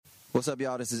What's up,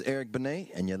 y'all? This is Eric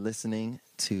Benet, and you're listening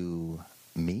to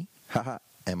me, haha,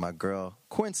 and my girl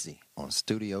Quincy on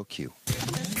Studio Q.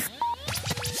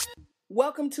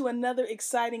 Welcome to another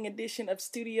exciting edition of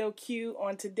Studio Q.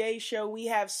 On today's show, we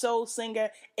have soul singer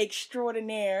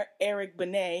extraordinaire Eric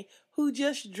Benet, who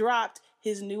just dropped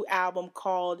his new album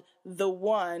called The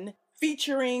One,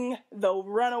 featuring the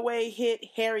runaway hit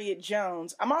Harriet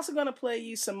Jones. I'm also going to play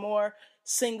you some more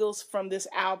singles from this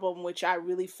album, which I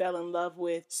really fell in love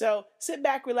with. So sit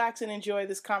back, relax, and enjoy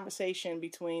this conversation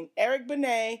between Eric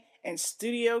Benet and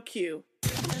Studio Q.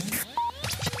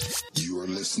 You are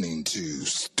listening to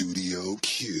Studio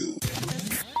Q.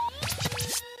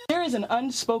 There is an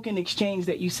unspoken exchange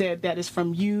that you said that is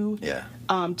from you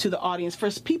to the audience. For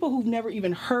people who've never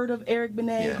even heard of Eric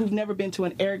Benet, who've never been to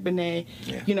an Eric Benet,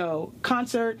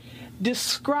 concert,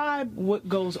 describe what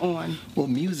goes on. Well,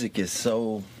 music is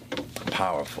so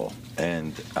powerful,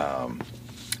 and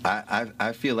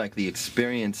I feel like the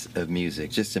experience of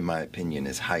music, just in my opinion,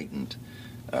 is heightened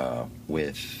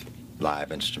with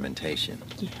live instrumentation,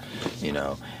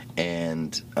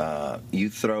 and you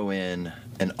throw in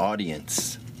an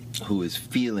audience who is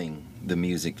feeling the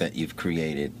music that you've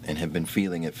created and have been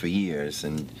feeling it for years,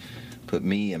 and put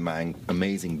me and my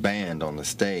amazing band on the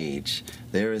stage.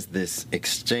 There is this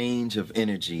exchange of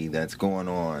energy that's going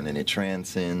on, and it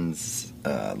transcends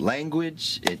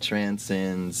language. It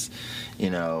transcends,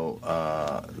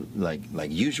 like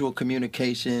usual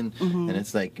communication. Mm-hmm. And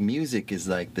it's like music is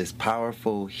like this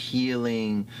powerful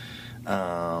healing.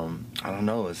 I don't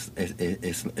know.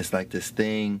 It's like this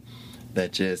thing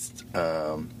that just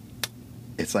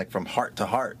it's like from heart to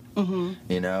heart. Mm-hmm.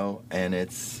 And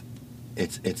it's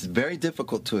very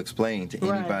difficult to explain to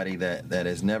anybody that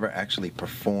has never actually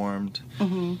performed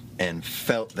and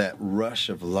felt that rush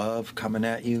of love coming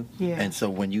at you. Yeah. And so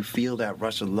when you feel that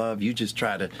rush of love, you just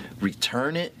try to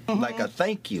return it like a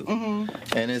thank you. Mm-hmm.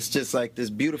 And it's just like this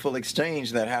beautiful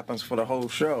exchange that happens for the whole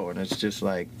show, and it's just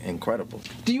like incredible.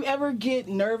 Do you ever get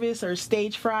nervous or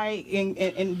stage fright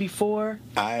in before?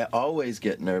 I always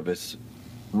get nervous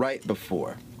right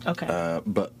before. Okay.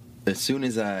 But as soon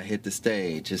as I hit the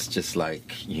stage, it's just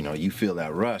like, you feel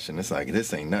that rush, and it's like,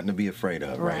 this ain't nothing to be afraid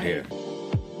of right here.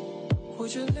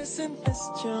 Would you listen, Miss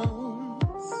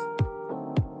Jones?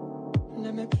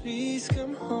 Let me please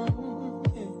come home,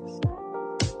 yes.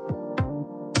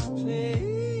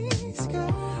 Please go.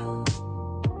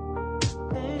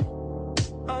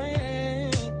 Oh,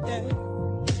 yeah.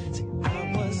 See,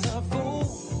 I was a fool,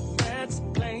 that's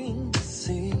plain to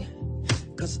see,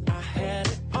 'cause I had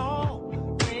it all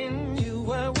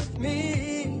with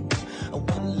me.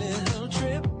 One little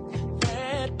trip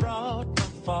that brought my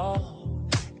fall,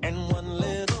 and one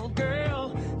little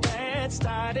girl that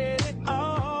started it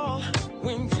all.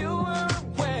 When you were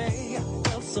away, I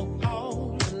felt so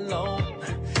all alone.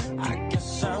 I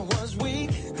guess I was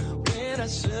weak when I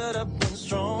should have been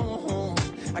strong.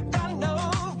 I got no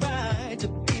right to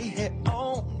be here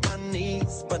on my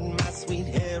knees, but my sweet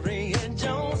Harriet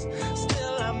Jones,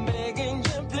 still I'm begging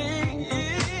you, please.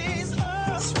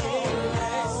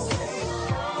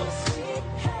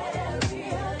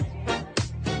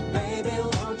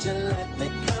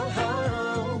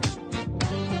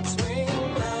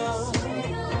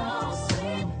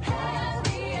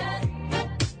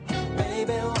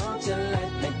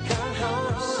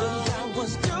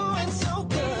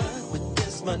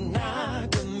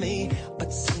 Monogamy,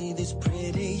 but see these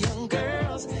pretty young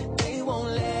girls, they won't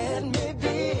let me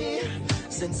be.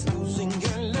 Since losing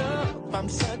your love, I'm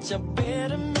such a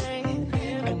better man,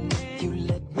 and if you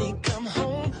let me come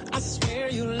home, I swear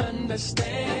you'll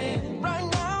understand. Right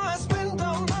now I spend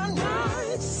all my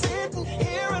nights sitting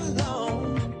here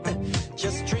alone,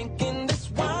 just drinking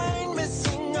this wine,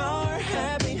 missing our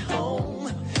happy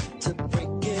home. To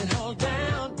break it all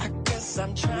down, I guess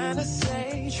I'm trying to say,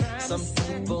 some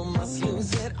people must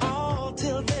lose it all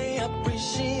till they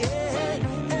appreciate it.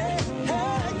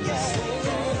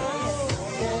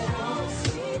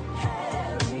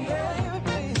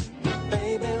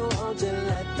 Baby, won't you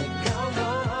let me come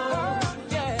home?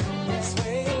 Yeah,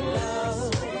 sweet love.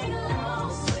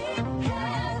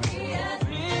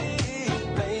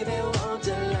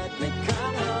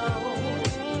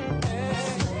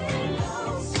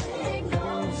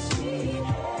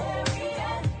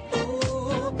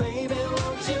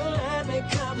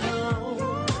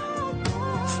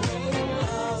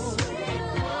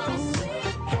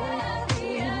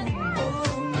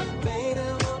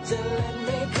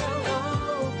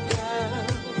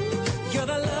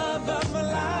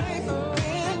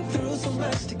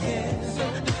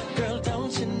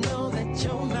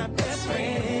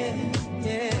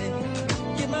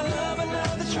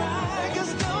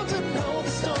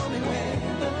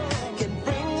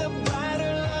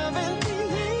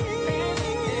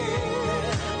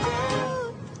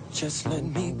 Just let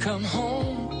me come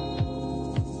home.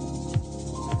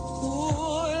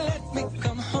 Ooh, let me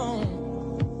come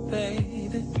home,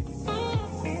 baby.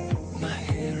 My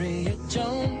Harriet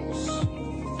Jones.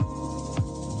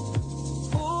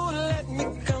 Ooh, let me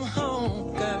come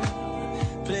home, girl,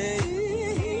 please.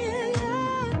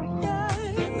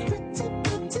 Pretty,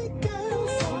 pretty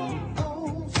girls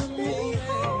all over me.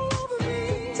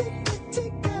 Pretty,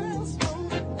 pretty girls all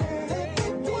over me.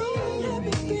 Let me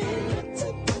be.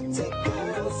 Pretty, pretty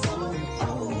girls all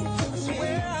over me. I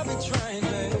swear I've been trying,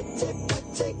 baby. Pretty,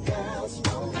 pretty girls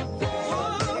all over me.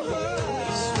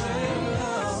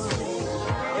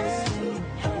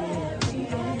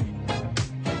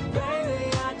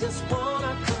 Baby, I just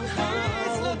wanna come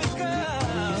home. Let me go.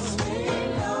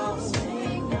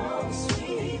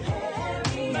 Sweet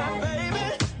Harriet. Now, baby,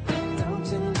 don't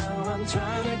you know I'm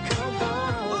trying to come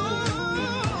home?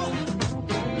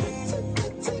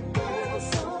 Pretty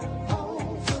girls all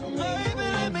over me. Baby,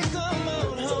 let me come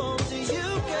on home to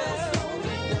you, girl.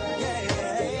 Yeah,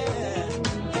 yeah, yeah.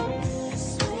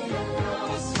 Sweet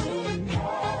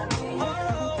Harriet.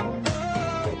 Oh,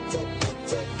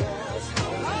 pretty girls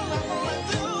all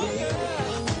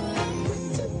over me.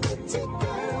 Pretty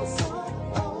girls all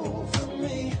over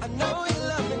me. I know you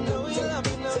love me, know you love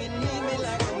me, know you need me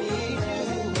like I need you.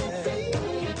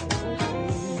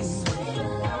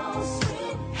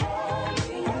 Sweet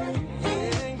Harriet.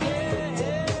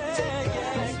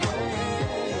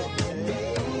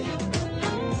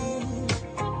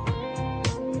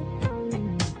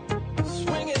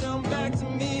 Swing it on back to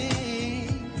me,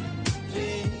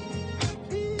 please.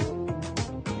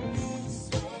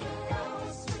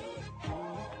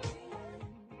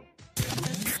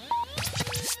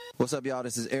 What's up, y'all?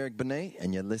 This is Eric Benet,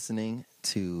 and you're listening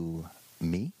to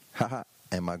me, haha,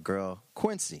 and my girl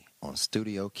Quincy on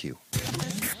Studio Q.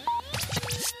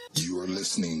 You are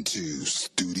listening to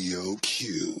Studio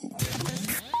Q.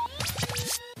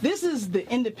 This is the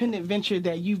independent venture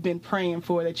that you've been praying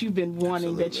for, that you've been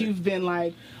wanting, that Absolutely. you've been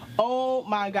like, oh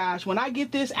my gosh, when I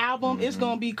get this album, it's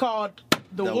going to be called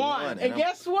The The One. One, And and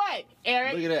guess what,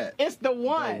 Eric? Look at that. It's The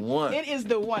One. The One. It is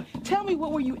The One. Tell me,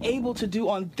 what were you able to do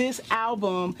on this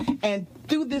album and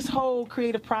through this whole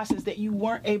creative process that you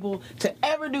weren't able to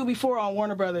ever do before on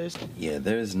Warner Brothers? Yeah,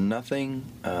 there's nothing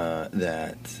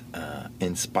that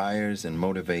inspires and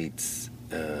motivates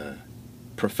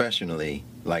professionally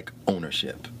like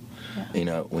ownership. You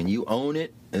know, when you own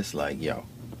it, it's like, yo,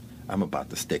 I'm about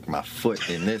to stick my foot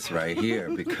in this right here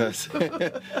because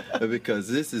because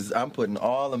this is, I'm putting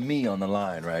all of me on the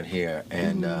line right here.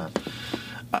 And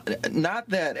not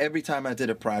that every time I did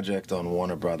a project on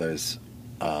Warner Brothers,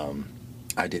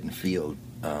 I didn't feel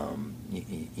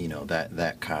you know,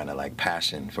 that kind of like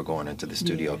passion for going into the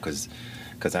studio, because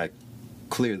I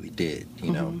clearly did.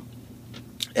 You know,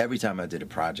 every time I did a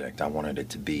project, I wanted it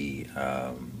to be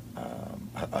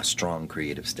a strong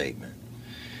creative statement.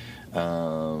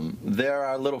 There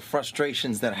are little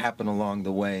frustrations that happen along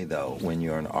the way, though, when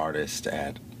you're an artist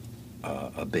at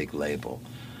a big label.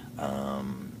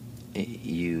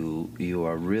 You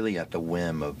are really at the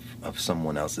whim of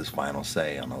someone else's final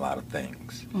say on a lot of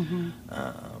things.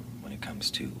 When it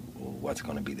comes to what's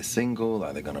going to be the single,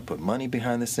 are they going to put money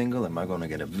behind the single? Am I going to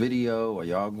get a video? Are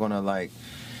y'all going to, like,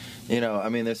 you know, I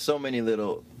mean, there's so many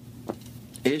little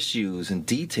issues and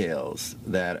details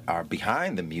that are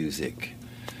behind the music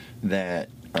that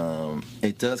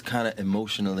it does kind of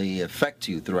emotionally affect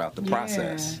you throughout the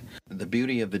process. The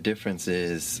beauty of the difference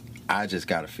is I just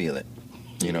got to feel it.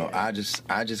 You know, I just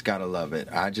got to love it.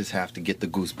 I just have to get the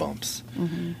goosebumps.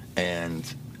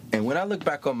 And when I look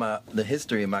back on the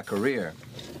history of my career,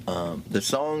 the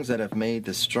songs that have made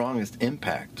the strongest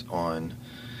impact on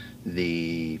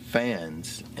the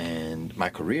fans and my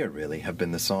career really have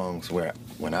been the songs where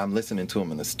when I'm listening to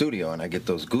them in the studio and I get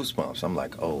those goosebumps, I'm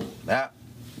like, oh, that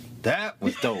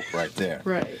was dope right there.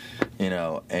 Right. You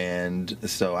know, and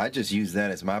so I just use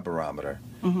that as my barometer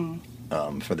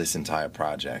for this entire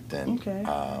project. And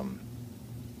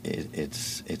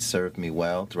it's served me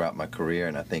well throughout my career,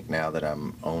 and I think now that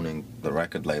I'm owning the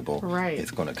record label, it's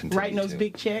going to continue. Writing those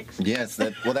big checks. Yes,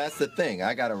 well, that's the thing.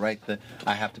 I got to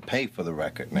I have to pay for the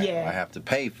record now. Yeah. I have to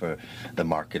pay for the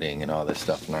marketing and all this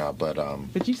stuff now.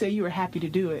 But you say you were happy to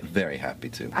do it. Very happy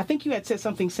to. I think you had said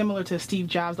something similar to Steve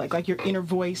Jobs, like your inner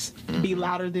voice be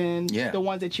louder than the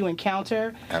ones that you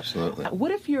encounter. Absolutely.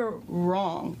 What if you're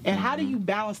wrong, and how do you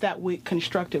balance that with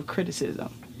constructive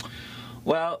criticism?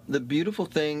 Well, the beautiful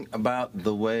thing about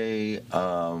the way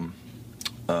the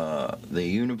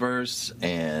universe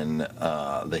and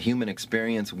the human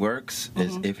experience works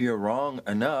is if you're wrong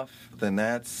enough, then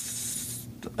that's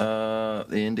the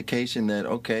indication that,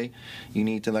 okay, you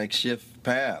need to like shift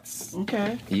paths.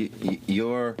 Okay.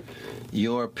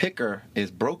 Your picker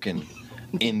is broken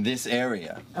in this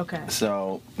area. Okay.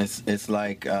 So it's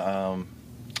like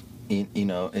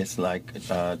it's like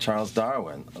Charles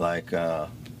Darwin. Like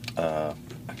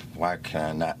why can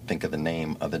I not think of the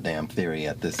name of the damn theory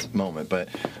at this moment? But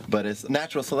it's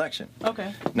natural selection.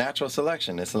 Okay. Natural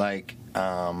selection. It's like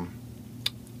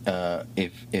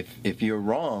if you're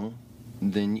wrong,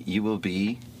 then you will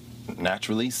be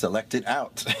naturally selected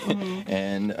out. Mm-hmm.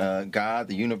 And God,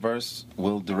 the universe,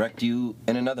 will direct you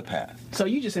in another path. So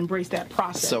you just embrace that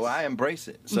process. So I embrace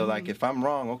it. So like if I'm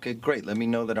wrong, okay, great. Let me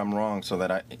know that I'm wrong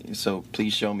so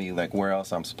please show me like where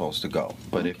else I'm supposed to go.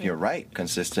 But if you're right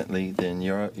consistently, then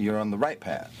you're on the right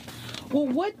path. Well,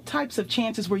 what types of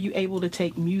chances were you able to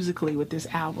take musically with this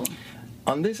album?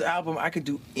 On this album, I could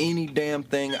do any damn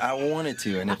thing I wanted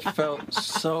to, and it felt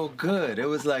so good. It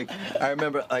was like, I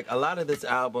remember, like, a lot of this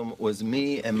album was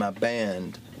me and my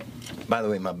band. By the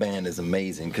way, my band is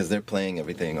amazing because they're playing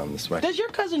everything on this record. Does your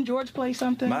cousin George play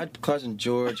something? My cousin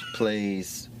George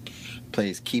plays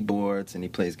keyboards and he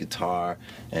plays guitar,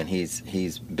 and he's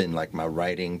been like my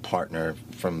writing partner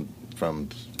from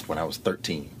when I was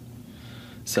 13.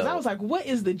 So I was like, what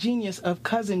is the genius of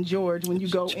Cousin George when you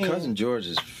go in? Cousin George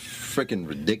is freaking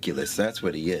ridiculous. That's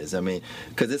what he is. I mean,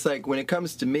 because it's like when it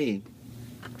comes to me,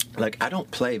 like I don't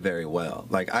play very well.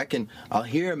 Like I'll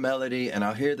hear a melody and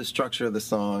I'll hear the structure of the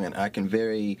song, and I can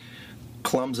very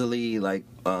clumsily, like,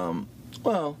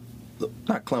 well,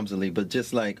 not clumsily, but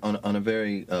just like on a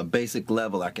very basic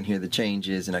level, I can hear the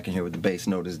changes and I can hear what the bass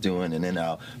note is doing, and then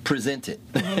I'll present it.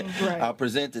 Right. I'll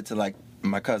present it to like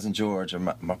my cousin George or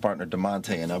my partner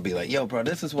DeMonte, and I'll be like, yo, bro,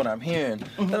 this is what I'm hearing.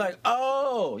 Mm-hmm. They're like,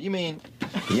 oh, you mean,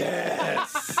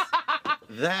 yes,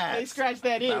 that. They scratch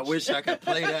that itch. I wish I could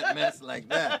play that mess like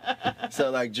that. So,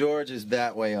 like, George is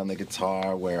that way on the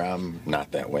guitar where I'm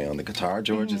not that way on the guitar.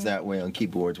 George is that way on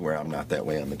keyboards where I'm not that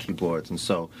way on the keyboards. And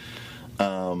so,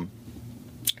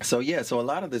 so a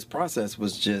lot of this process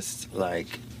was just like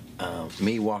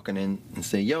me walking in and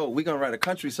say, yo, we're going to write a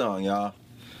country song, y'all.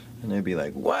 And they'd be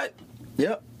like, what?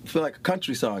 Yep, feel like a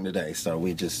country song today. So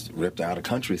we just ripped out a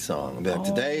country song. Like,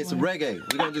 today it's reggae.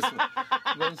 We're going to do some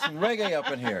reggae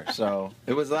up in here. So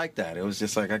it was like that. It was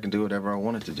just like I can do whatever I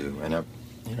wanted to do. And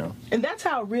And that's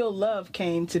how Real Love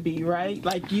came to be, right?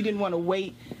 Like you didn't want to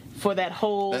wait for that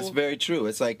whole... That's very true.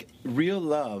 It's like Real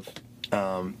Love,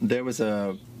 there was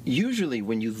usually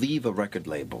when you leave a record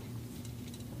label,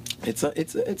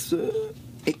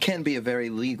 it can be a very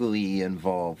legally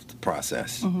involved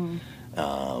process.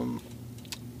 Mm-hmm.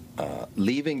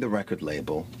 Leaving the record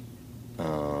label,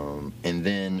 and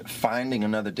then finding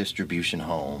another distribution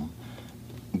home,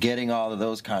 getting all of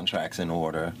those contracts in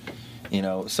order,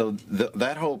 so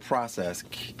that whole process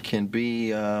can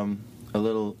be a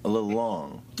little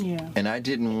long. Yeah. And I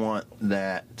didn't want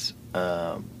that.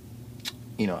 I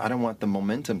don't want the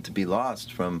momentum to be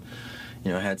lost from. I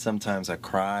had sometimes I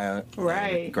cry.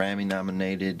 Right. Grammy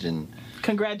nominated and.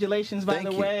 Congratulations, by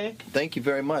the way. Thank you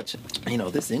very much.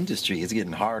 This industry is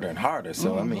getting harder and harder.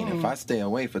 So, I mean, if I stay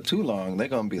away for too long, they're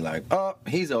going to be like, oh,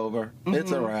 he's over. Mm-hmm.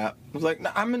 It's a wrap. I was like, no,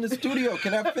 I'm in the studio.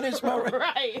 Can I finish my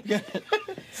Right.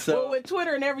 So, well, with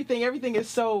Twitter and everything is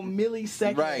so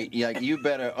millisecond. Right. Like, you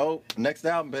better, next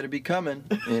album better be coming.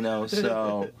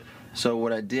 So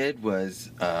what I did was,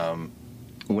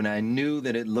 when I knew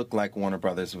that it looked like Warner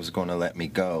Brothers was going to let me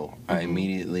go, I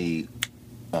immediately...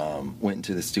 went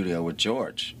into the studio with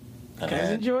George.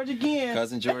 Cousin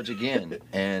George again.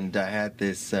 And I had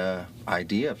this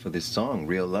idea for this song,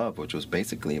 Real Love, which was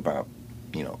basically about,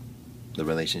 the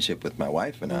relationship with my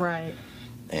wife and I. Right.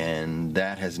 And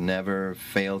that has never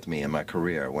failed me in my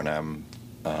career. When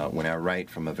I write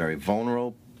from a very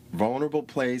vulnerable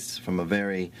place, from a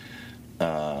very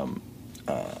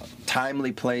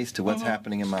timely place to what's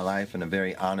happening in my life, and a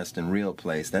very honest and real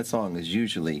place, that song is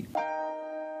usually...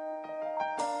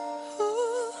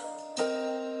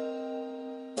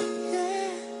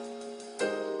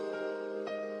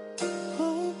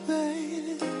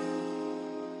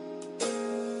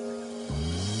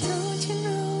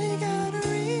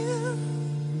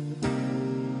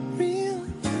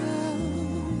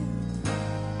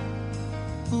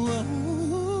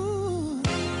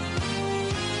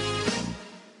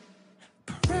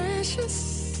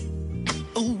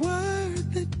 A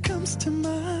word that comes to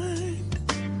mind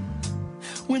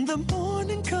when the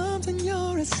morning comes and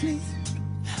you're asleep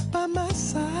by my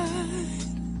side.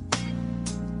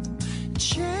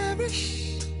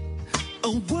 Cherish, a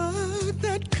word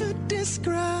that could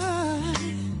describe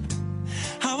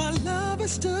how our love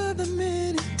has stood the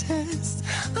many tests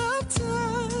of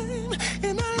time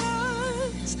in our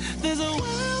life.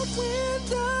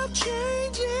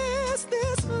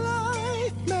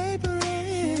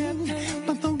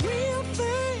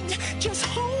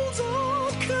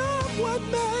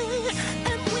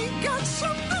 and we got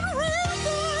something real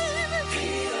good.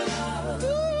 Real love.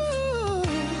 Ooh.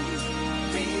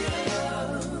 Real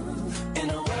love. In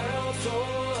a world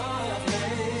full of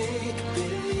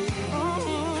make-believe.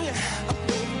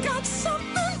 We got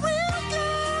something real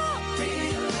good.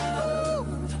 Real love.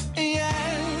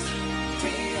 Yes.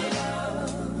 Real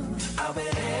love. I'll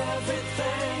bet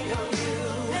everything on you.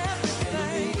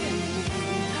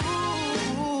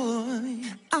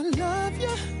 I love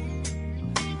you,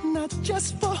 not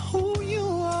just for who you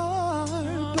are,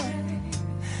 but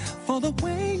for the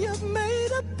way you've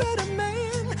made a better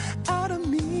man out of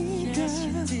me. Yes,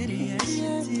 you did. Yes,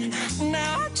 you did.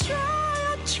 Now I try,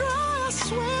 I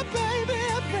swear, baby,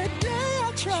 every day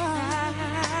I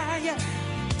try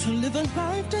to live a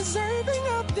life deserving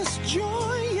of this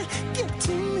joy. Give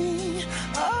to me,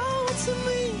 oh, to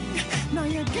me. Now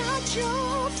you got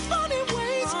your funny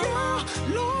ways, girl.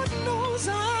 Lord knows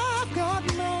I've got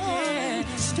mine.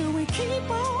 Still we keep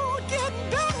on getting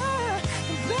better,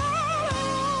 better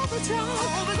all the time.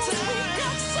 All the time. 'Cause we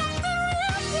got something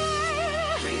real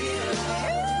love. Real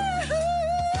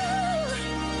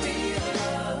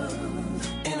love.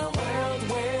 In a world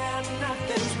where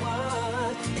nothing's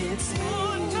what it seems.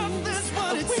 Oh, nothing's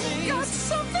what it seems. We got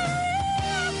something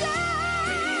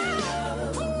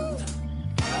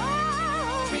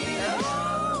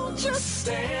just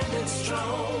standing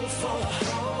strong for the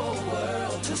whole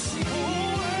world to see.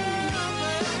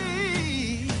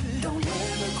 Don't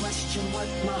ever question what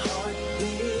my heart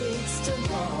needs to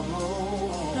know.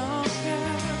 No,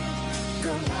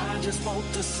 girl, I just want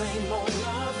the same old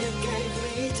love you gave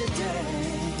me today.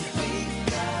 We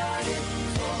got it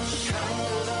for sure.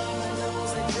 Love that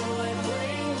knows that joy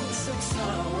brings some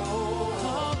sorrow.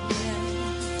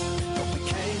 But we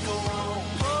can't go wrong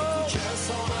if we just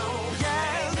hold on.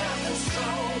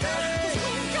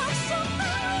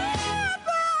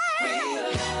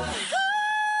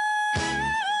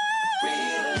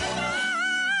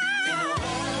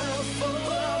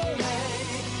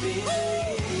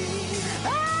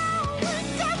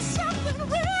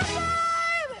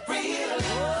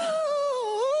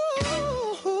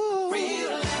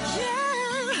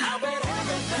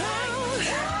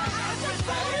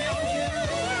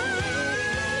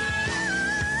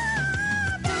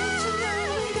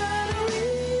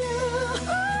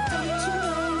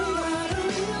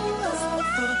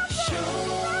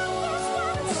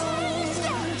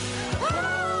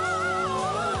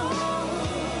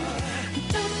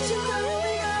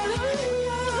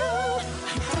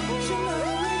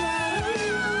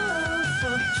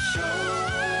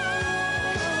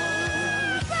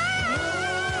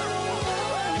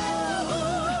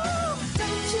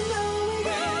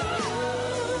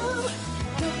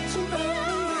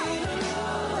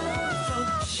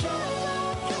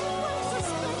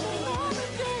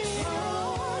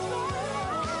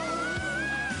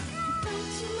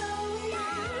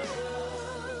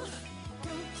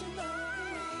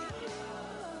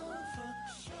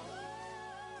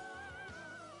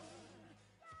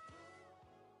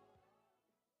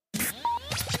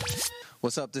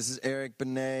 What's up? This is Eric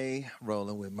Benet,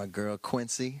 rolling with my girl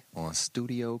Quincy on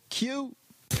Studio Q.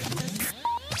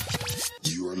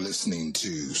 You are listening to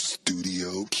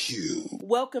Studio Q.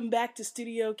 Welcome back to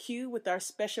Studio Q with our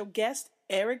special guest,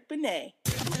 Eric Benet.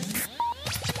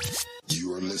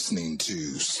 You are listening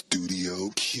to Studio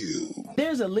Q.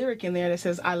 There's a lyric in there that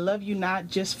says, I love you not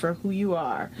just for who you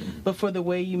are, but for the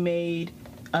way you made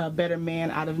a better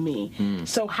man out of me.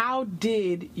 So how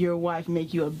did your wife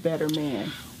make you a better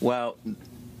man? Well,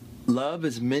 love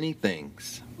is many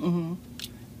things.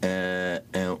 And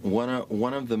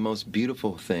one of the most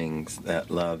beautiful things that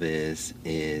love is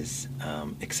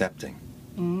accepting.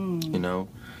 You know,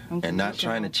 and not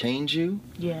trying to change you.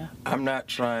 Yeah. I'm not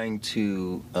trying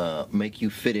to make you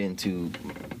fit into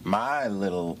my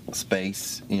little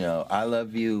space. You know, I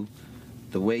love you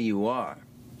the way you are.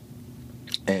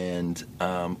 And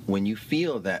when you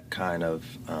feel that kind of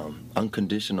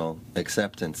unconditional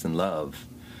acceptance and love,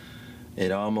 it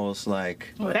almost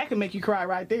like... Well, that could make you cry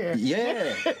right there.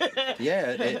 Yeah.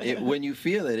 Yeah. When you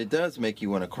feel it, it does make you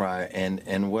want to cry.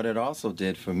 And what it also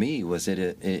did for me was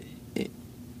it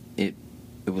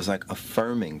was like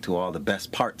affirming to all the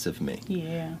best parts of me.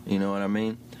 Yeah. You know what I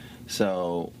mean?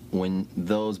 So when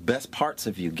those best parts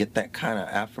of you get that kind of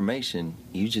affirmation,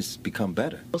 you just become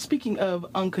better. Well, speaking of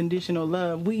unconditional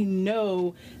love, we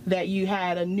know that you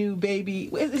had a new baby.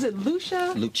 Is it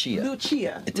Lucia?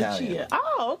 Lucia. Italian. Lucia.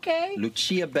 Oh, okay.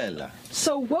 Lucia Bella.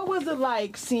 So what was it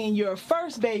like seeing your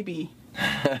first baby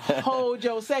hold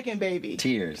your second baby?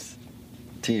 Tears.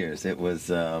 It was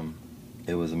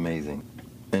amazing.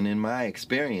 And in my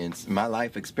experience, my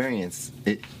life experience,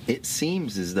 it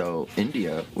seems as though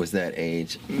India was that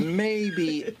age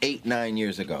maybe 8, 9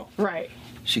 years ago. Right.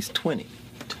 She's 20.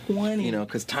 20. You know,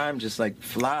 because time just like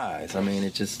flies. I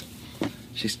mean,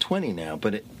 she's 20 now,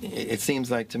 but it seems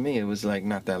like to me it was like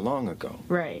not that long ago.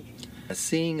 Right.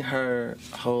 Seeing her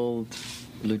hold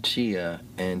Lucia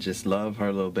and just love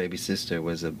her little baby sister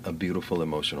was a beautiful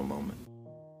emotional moment.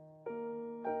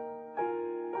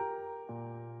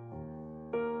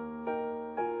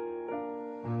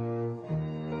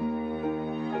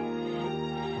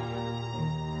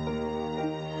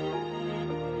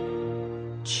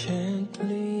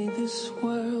 Gently this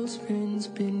world spins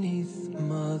beneath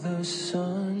mother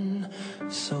sun.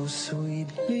 So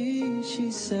sweetly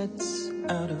she sets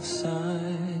out of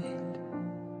sight.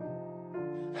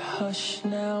 Hush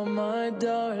now, my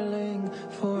darling,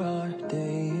 for our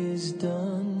day is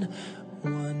done.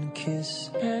 One kiss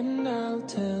and I'll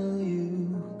tell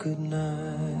you good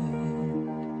night.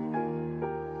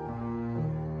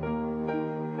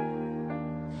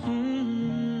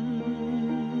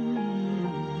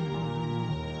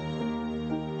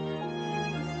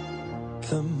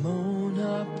 The moon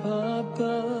up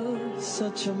above,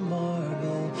 such a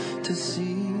marvel to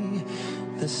see.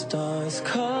 The stars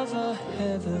cover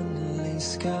heavenly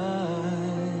skies,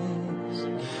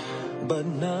 but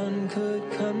none could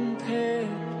compare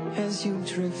as you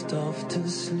drift off to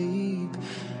sleep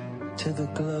to the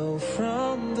glow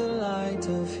from the light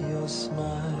of your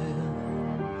smile.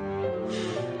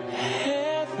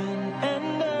 Heaven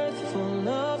and earth full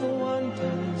of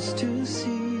wonders to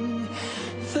see.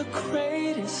 The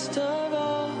greatest of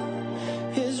all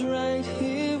is right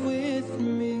here with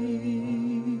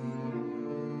me.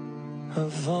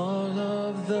 Of all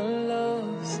of the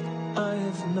loves I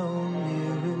have known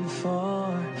near and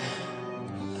far,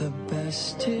 the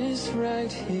best is right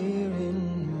here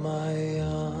in my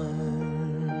arms.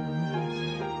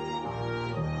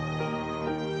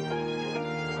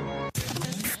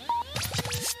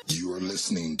 You are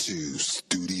listening to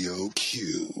Studio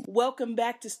Q. Welcome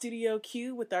back to Studio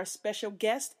Q with our special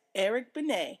guest, Eric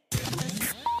Benet.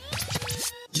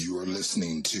 You are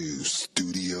listening to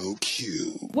Studio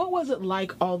Q. What was it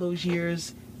like all those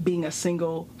years being a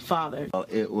single father?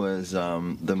 It was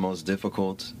the most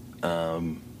difficult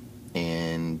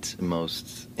and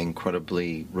most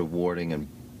incredibly rewarding and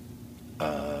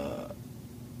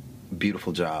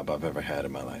beautiful job I've ever had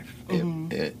in my life.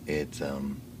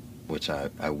 Which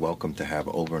I welcome to have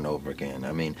over and over again.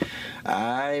 I mean,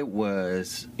 I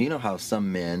was, you know how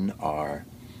some men are,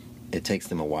 it takes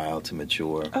them a while to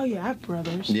mature. Oh yeah, I have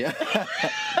brothers. Yeah.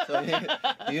 So,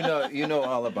 you know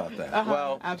all about that.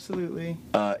 Well, absolutely.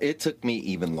 it took me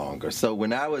even longer. So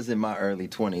when I was in my early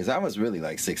 20s, I was really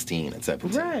like 16 and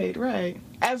 17. Right.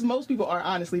 As most people are,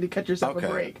 honestly, to cut yourself a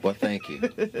break. Well, thank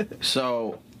you.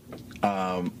 So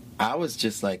I was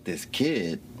just like this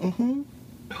kid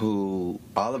who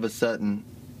all of a sudden,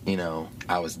 you know,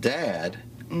 I was dad,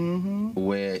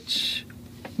 which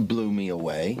blew me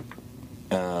away,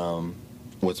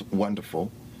 was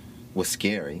wonderful, was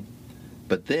scary.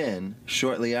 But then,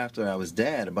 shortly after I was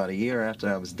dad, about a year after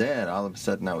I was dad, all of a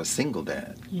sudden I was single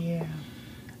dad. Yeah.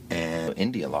 And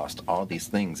India lost all these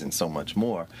things and so much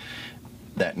more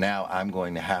that now I'm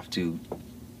going to have to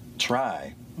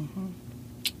try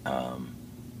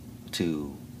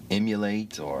to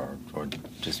emulate or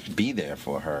just be there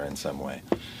for her in some way.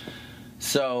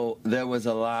 So there was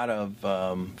a lot of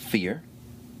fear.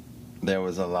 There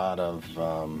was a lot of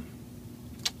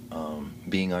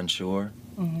being unsure.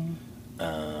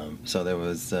 So there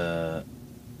was,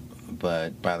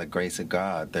 but by the grace of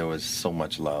God, there was so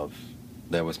much love.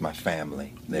 There was my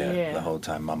family there the whole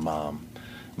time. My mom,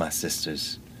 my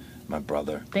sisters, my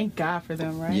brother. Thank God for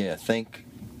them, right? Yeah, thank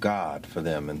God for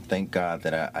them, and thank God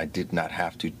that I did not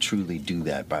have to truly do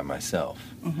that by myself.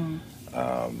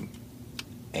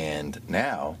 And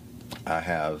now I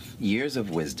have years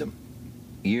of wisdom,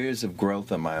 years of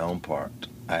growth on my own part.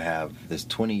 I have this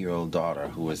 20-year-old daughter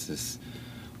who is this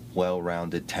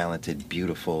well-rounded, talented,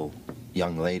 beautiful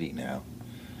young lady now.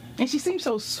 And she seems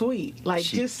so sweet, like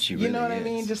she you know really what I is.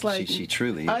 mean, just like she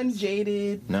truly is.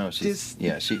 Unjaded. No,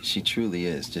 she truly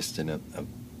is just a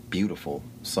beautiful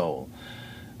soul.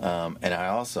 And I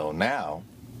also now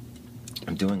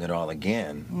I'm doing it all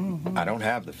again. I don't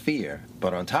have the fear,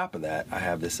 but on top of that, I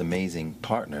have this amazing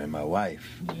partner in my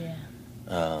wife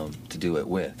to do it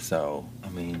with. So I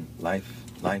mean,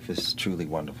 life is truly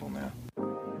wonderful now.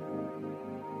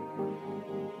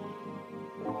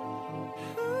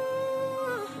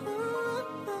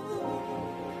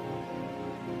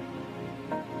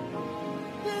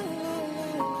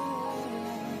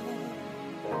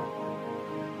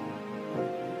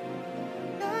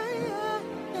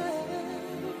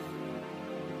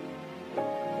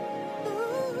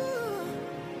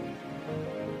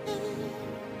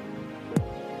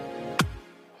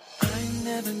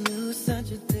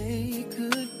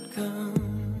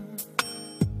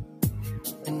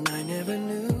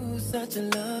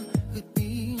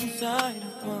 inside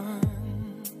of one.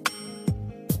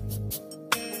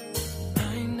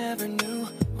 I never knew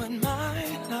what my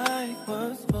life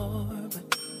was for,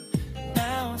 but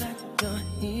now that you're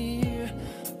here,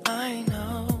 I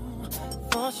know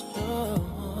for sure.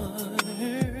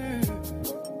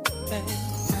 Babe.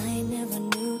 I never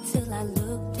knew till I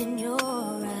looked in your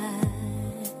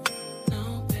eyes.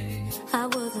 No, babe. I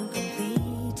wasn't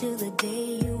complete till the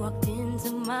day you walked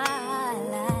into my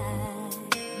life.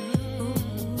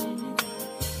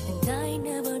 And I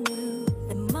never knew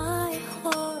that my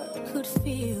heart could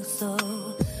feel so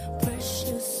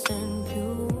precious and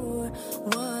pure.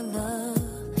 One love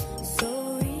so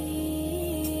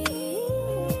real.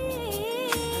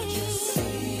 Just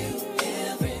see you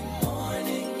every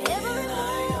morning. Every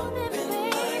morning,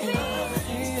 baby.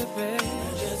 See you, babe.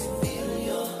 Just feel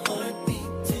your heart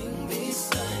beating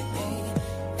beside me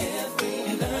every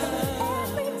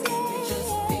night.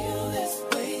 Just feel this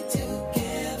way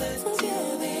together till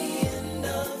the end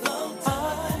of all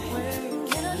time.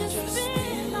 Can I just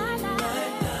spend my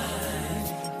life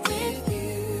with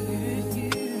you?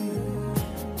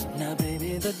 Now,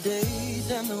 baby, the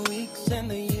days and the weeks and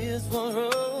the years will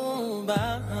roll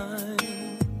by,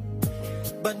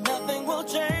 but nothing will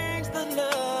change the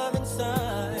love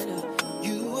inside of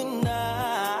you and I.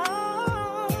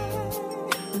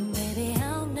 Baby,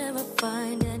 I'll never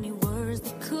find any words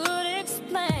that could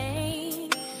explain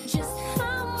just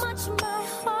how much my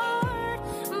heart,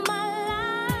 my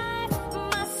life,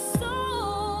 my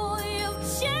soul you've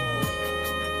changed.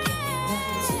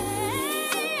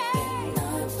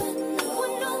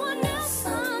 When no one else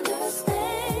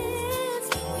understands,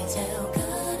 can we tell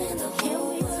God and the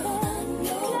whole world I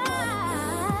know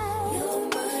you're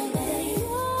my man?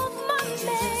 You're my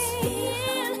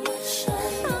man.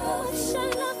 How much I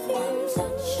love you. One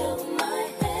touch of my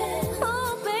hand.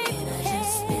 Oh, baby. I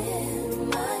just spend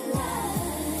my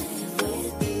life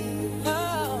with you.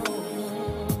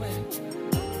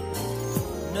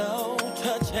 No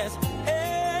touch has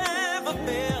ever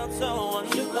felt so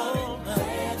wonderful.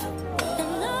 And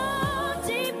no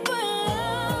deeper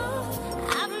love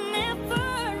I've never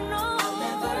known.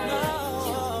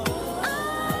 I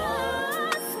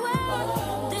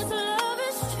swear this love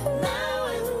is true. Now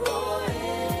and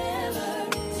forever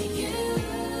to you.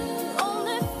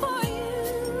 Only for you.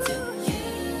 To you.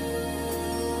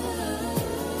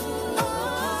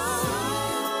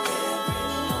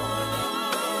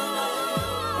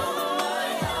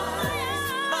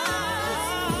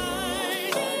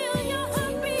 Feel your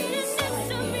heart beating next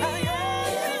to me every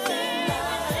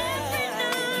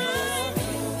night.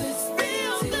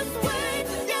 Feel this way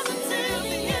together till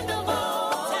the end of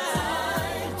all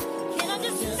time. Can I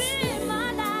just spend my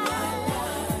life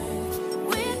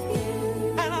with you?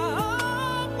 And I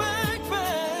hope, baby,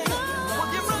 when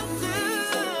you run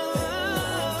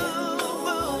No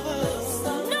one else.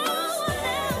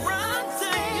 run to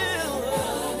you.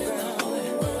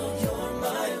 You're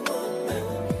my woman.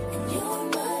 You're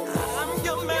my I'm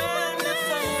your man.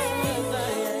 Yes, I am.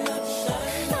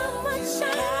 how much I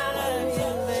love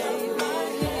you, baby.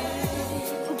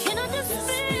 Can I just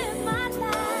spend my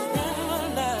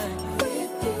life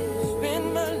with you? Spend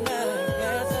my life,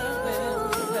 yes, I will.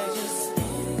 Just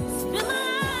Spend my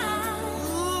life.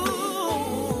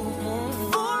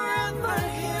 forever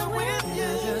here with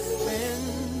you. Just spend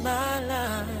my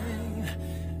life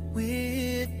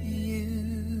with you.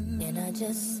 And I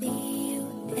just see you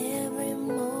every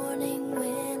morning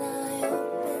when I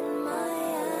open my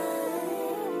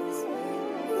eyes.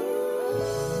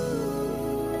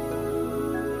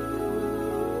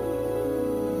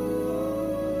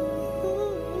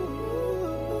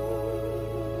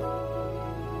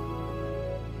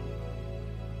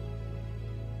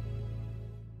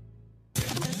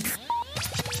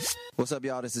 What's up,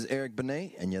 y'all? This is Eric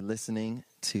Benet, and you're listening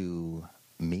to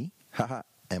me, haha,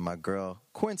 and my girl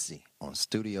Quincy on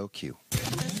Studio Q.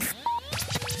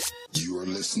 You are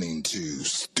listening to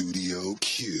Studio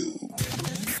Q.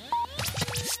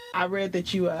 I read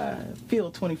that you feel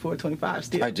 24, 25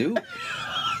 still. I do.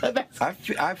 I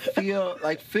feel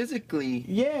like physically,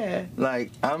 Yeah.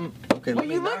 like I'm okay. Well, let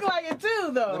me you look knock- like it too,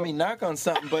 though. Let me knock on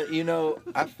something, but you know,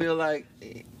 I feel like.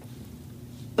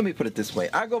 Let me put it this way: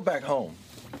 I go back home,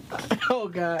 Oh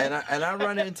God. and I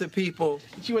run into people,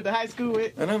 that you went to high school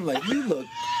with. and I'm like, "You look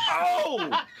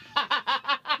old.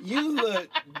 You look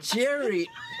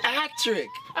geriatric.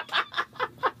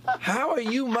 How are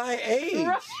you my age?"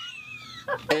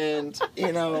 And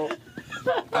you know,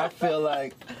 I feel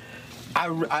like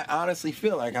I honestly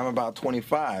feel like I'm about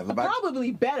 25.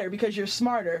 Probably better because you're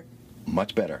smarter.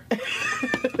 Much better.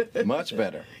 Much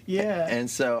better. Yeah. And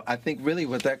so I think really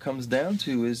what that comes down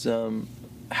to is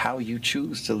how you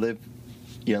choose to live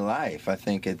your life. I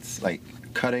think it's like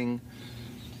cutting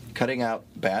out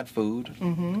bad food,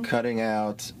 cutting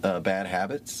out bad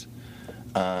habits,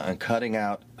 and cutting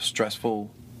out stressful,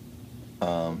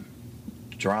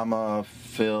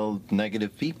 drama-filled,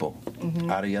 negative people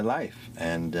out of your life.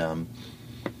 And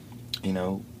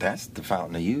that's the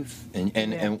fountain of youth.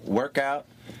 And work out.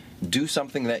 Do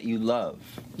something that you love.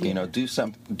 Do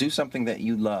something that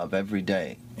you love every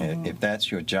day. If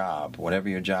that's your job, whatever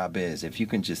your job is, if you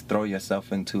can just throw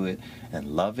yourself into it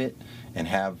and love it and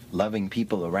have loving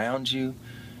people around you.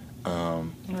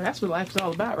 That's what life's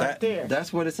all about right there.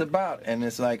 That's what it's about. And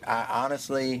it's like, I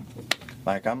honestly,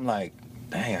 I'm like,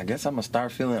 dang, I guess I'm going to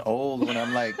start feeling old when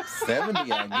I'm like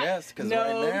 70, I guess. Cause right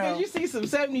now, because you see some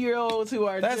 70-year-olds who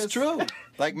are that's just true.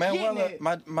 Like Manuela, it.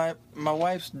 my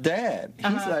wife's dad,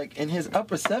 he's like in his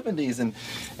upper 70s.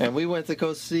 And we went to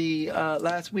go see,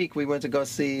 last week, we went to go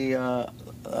see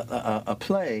a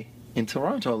play in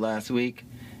Toronto last week.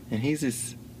 And he's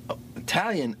this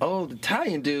old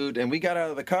Italian dude, and we got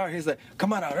out of the car. He's like,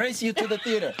 "Come on, I'll race you to the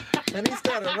theater." And he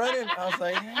started running. I was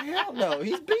like, "Hell no,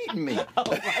 he's beating me." Oh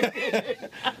my goodness.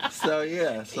 So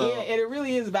yeah, and it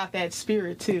really is about that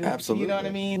spirit too. Absolutely. You know what I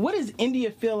mean? What does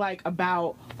India feel like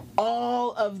about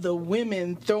all of the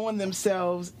women throwing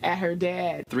themselves at her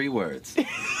dad? 3 words.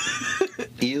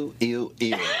 Ew, ew,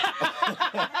 ew.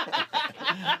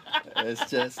 It's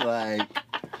just like,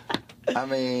 I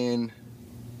mean,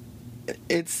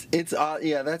 it's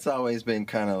that's always been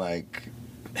kind of like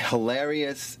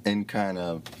hilarious and kind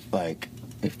of like,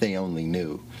 if they only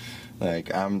knew.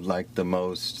 Like, I'm like the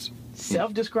most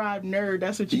self-described nerd.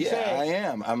 That's what you say. Yeah, I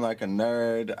am. I'm like a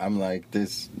nerd. I'm like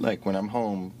this. Like, when I'm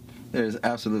home, there's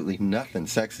absolutely nothing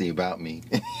sexy about me.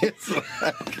 It's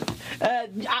like,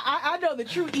 I know the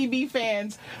true EB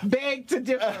fans beg to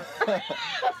differ.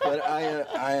 but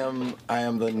I am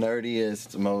the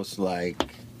nerdiest, most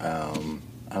like, I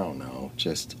don't know,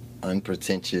 just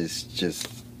unpretentious,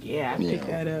 just. Yeah, I pick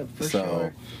that up for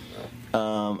sure.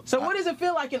 So what does it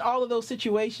feel like in all of those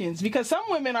situations? Because some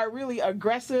women are really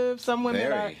aggressive. Some women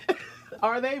Very.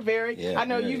 Are they very? Yeah, I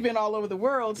know very. you've been all over the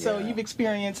world, so Yeah. you've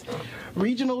experienced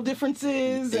regional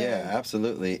differences. Yeah,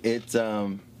 absolutely. It's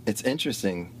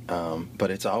interesting,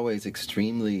 but it's always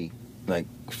extremely like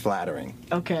flattering.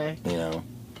 Okay. You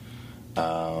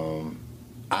know,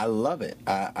 I love it.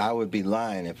 I would be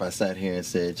lying if I sat here and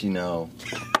said,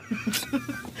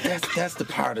 that's the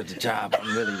part of the job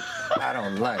I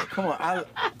don't like. Come on,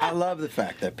 I love the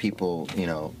fact that people,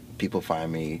 some people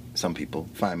find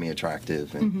me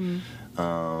attractive, and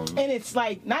and it's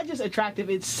like not just attractive;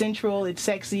 it's sensual, it's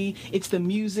sexy, it's the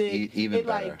music. Even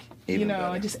better. Like Even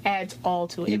better. it just adds all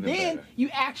to it. Even and then better. you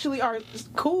actually are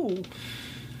cool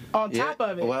on top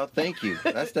of it. Well, thank you.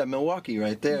 That's that Milwaukee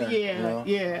right there. Yeah,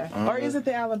 yeah. Or is it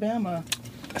the Alabama?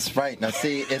 That's right. Now,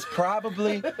 see, it's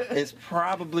probably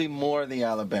more the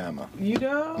Alabama. You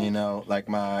know? Like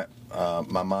my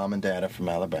mom and dad are from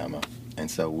Alabama,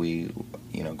 and so we,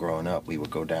 growing up, we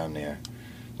would go down there.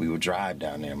 We would drive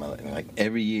down there. Like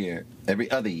every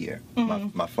other year,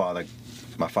 my father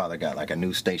got like a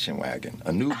new station wagon,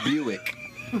 a new Buick.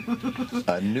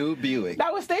 A new Buick.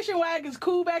 That was station wagons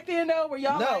cool back then, though? Were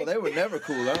y'all No, they were never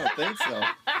cool. I don't think so.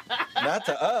 Not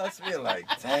to us. We're like,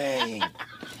 dang.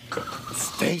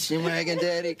 Station wagon,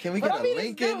 daddy. Can we get a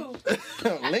Lincoln?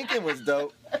 Lincoln was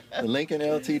dope. The Lincoln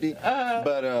LTD.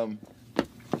 But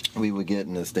we would get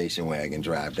in the station wagon,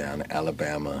 drive down to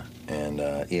Alabama, and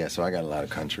so I got a lot of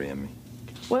country in me.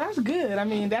 Well, that's good. I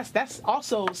mean, that's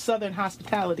also Southern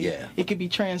hospitality. Yeah. It could be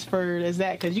transferred as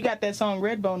that, because you got that song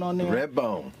Redbone on there.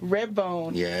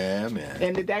 Redbone. Yeah, man.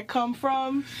 And did that come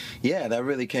from? Yeah, that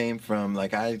really came from,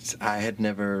 like, I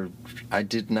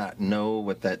did not know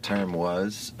what that term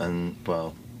was. And,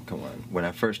 well, come on. When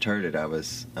I first heard it, I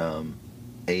was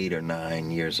 8 or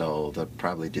 9 years old. I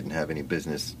probably didn't have any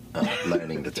business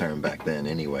learning the term back then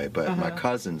anyway. But my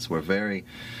cousins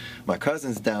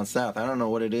down south, I don't know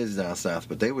what it is down south,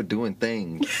 but they were doing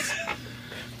things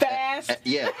Fast.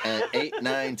 at 8,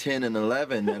 9, 10, and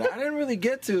 11 that I didn't really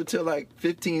get to till like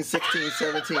 15, 16,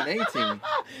 17, 18.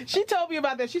 She told me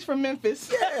about that. She's from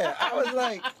Memphis. Yeah, I was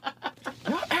like,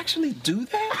 y'all actually do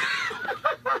that?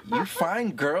 You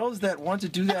find girls that want to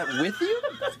do that with you?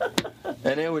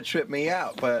 And it would trip me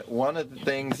out. But one of the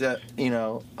things that,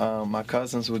 my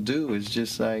cousins would do is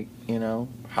just like,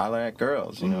 holler at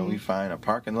girls. We find a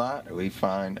parking lot,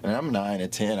 and I'm 9 or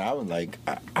 10. I was like,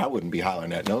 I wouldn't be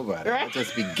hollering at nobody. Right. I'd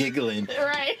just be giggling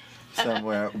Right.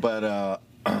 somewhere. But,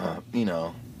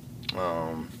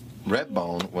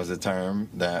 Redbone was a term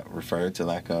that referred to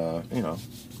like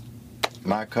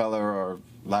my color or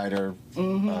lighter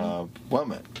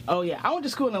woman. Oh yeah, I went to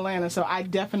school in Atlanta, so I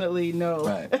definitely know.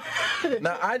 Right.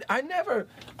 Now, I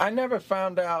never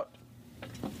found out.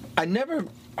 I never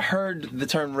heard the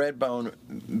term Redbone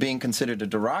being considered a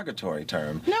derogatory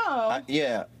term. No.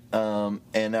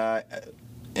 Neither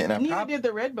did the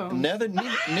Redbone. Neither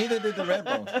did the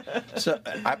Redbone. So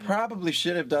I probably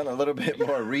should have done a little bit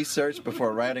more research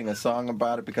before writing a song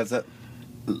about it, because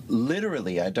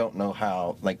literally I don't know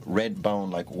how, like,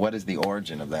 Redbone, like, what is the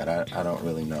origin of that? I don't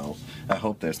really know. I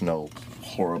hope there's no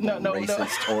horrible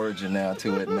racist origin now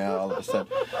to it now all of a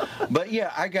sudden. But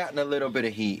yeah, I gotten a little bit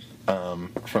of heat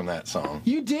from that song.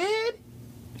 You did?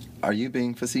 Are you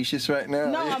being facetious right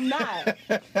now? No, I'm not.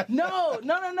 No,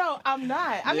 I'm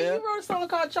not. I mean, you wrote a song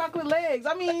called Chocolate Legs.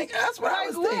 I mean, that's what I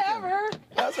was thinking. Whatever.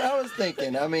 That's what I was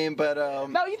thinking. I mean, but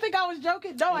no, you think I was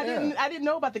joking? No, yeah. I didn't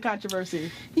know about the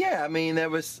controversy. Yeah, I mean,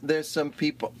 there's some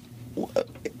people.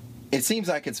 It seems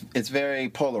like it's very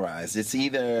polarized. It's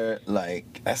either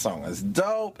like, that song is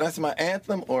dope, that's my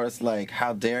anthem, or it's like,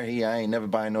 how dare he? I ain't never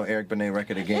buying no Eric Benet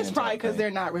record again. It's probably because they're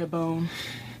not Redbone.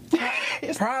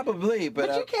 Probably,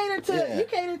 but you cater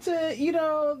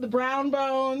to the brown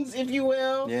bones, if you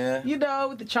will. Yeah.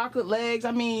 With the chocolate legs.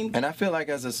 I mean, and I feel like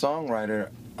as a songwriter,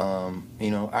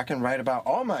 I can write about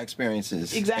all my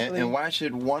experiences. Exactly. And why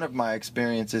should one of my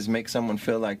experiences make someone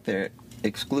feel like they're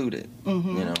excluded?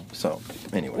 So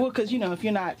anyway. Well, because if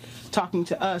you're not talking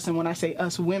to us, and when I say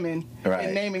us women, right,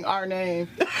 and naming our name,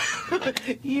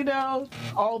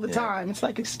 all the time, it's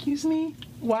like, excuse me,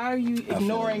 why are you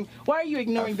ignoring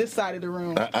this side of the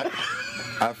room?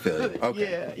 I feel it.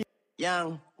 Okay. Yeah.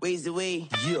 Young Weezy Wee.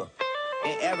 Yeah.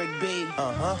 And Eric B.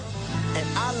 And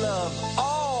I love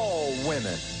all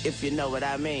women. If you know what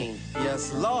I mean.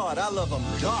 Yes, Lord, I love them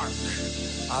dark.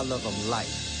 I love them light.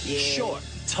 Yeah. Short,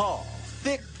 tall,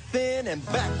 thick, thin, and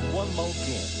back one more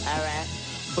again. All right.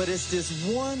 But it's this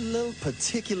one little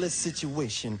particular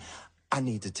situation I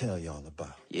need to tell y'all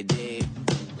about. You did.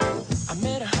 I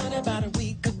met a honey about a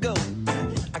week ago.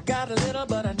 I got a little,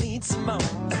 but I need some more.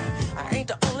 I ain't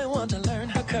the only one to learn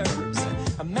her curves.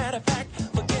 A matter of fact,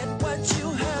 forget what you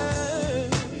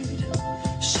heard.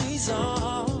 She's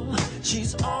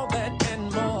all that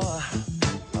and more.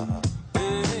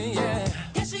 Yeah.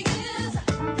 Yes, she is.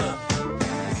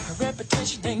 Her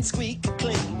reputation ain't squeaky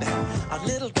clean. A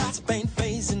little gossip ain't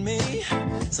fazing me.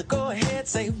 So go ahead,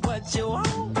 say what you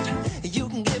want. You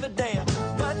can give a damn,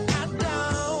 but I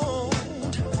don't.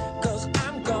 'Cause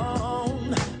I'm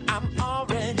gone. I'm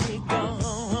already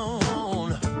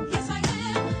gone. Yes, I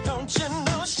am. Don't you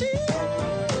know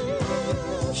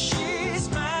she's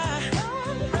my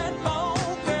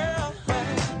Redbone girl.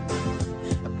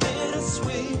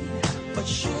 Bittersweet, but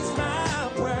she's my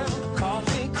world.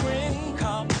 Coffee cream,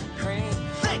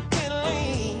 thick and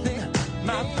lean.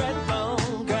 My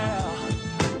Redbone girl.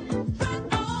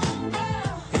 Redbone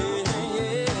girl.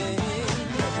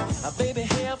 Yeah. A baby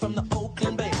hail from the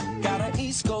Oakland Bay. Got an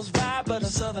East Coast vibe, but a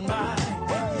Southern vibe.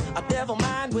 A devil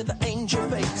mind with an angel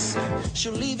face.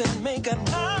 She'll even make a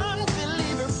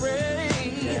non-believer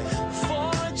pray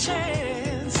for a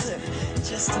chance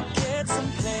just to get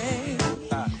some play.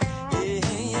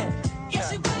 Yeah. Yes,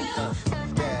 she will.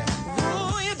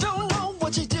 Ooh, you don't know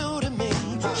what you do to me.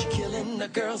 She killing the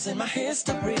girls in my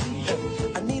history.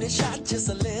 I need a shot, just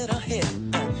a little hit.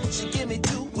 She give me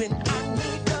two when I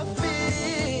need a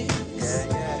fix.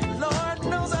 Lord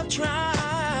knows I've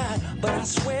tried, but I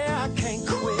swear I can't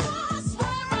quit. I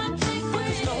swear I can't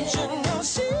quit. Don't you know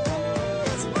she's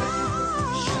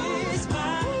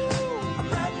my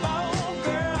Redbone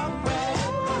girl.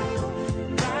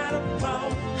 Right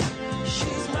about,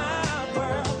 she's my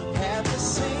world. Have you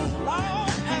seen my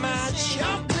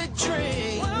chocolate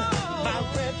dream? My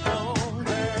Redbone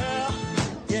girl.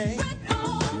 Yeah.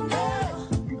 Redbone girl.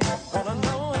 Wanna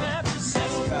know, have you seen?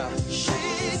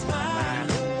 She's my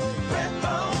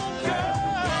Redbone girl.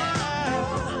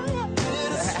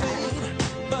 Bittersweet,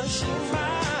 but she's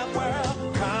my world.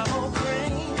 Caramel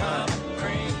cream,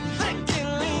 thick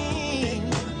and lean.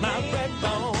 My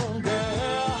Redbone girl.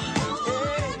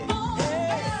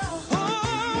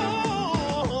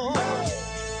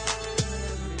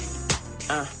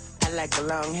 I like a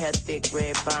long hair, thick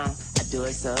red bone. I do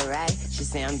it so right, she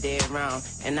say I'm dead wrong.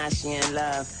 And now she in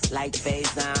love, like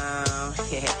Faison.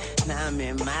 Yeah, now I'm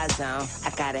in my zone. I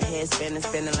got her head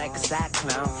spinning like a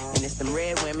cyclone. And it's them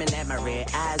red women that my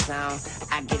red eyes on.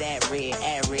 I get at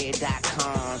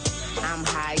red.com. I'm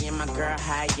high and my girl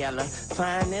high yellow.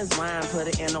 Fine as wine, put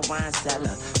it in a wine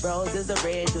cellar. Roses are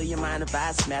red, do you mind if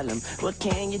I smell them? What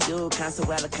can you do,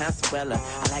 Consuela?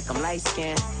 I like them light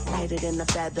skin, lighter than a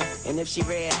feather. And if she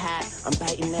red hot, I'm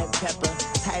biting that pepper.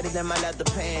 Tighter than my leather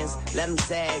pants, let them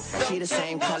sag. She the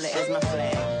same color as my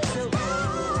flag.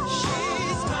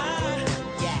 She's my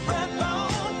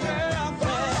backbone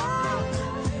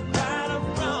girlfriend. Right or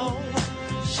wrong,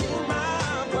 she's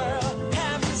my world.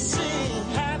 Have you seen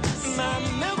my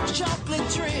milk chocolate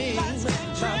dream? My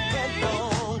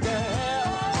backbone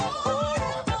girl.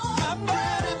 My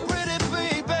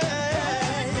pretty baby.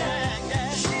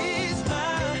 She's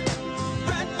my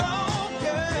backbone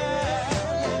girl.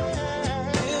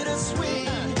 Bittersweet,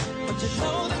 but you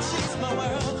know that she's my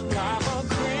world. Copper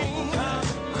cream,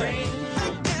 thick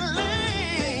and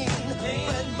lean,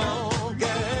 backbone girl.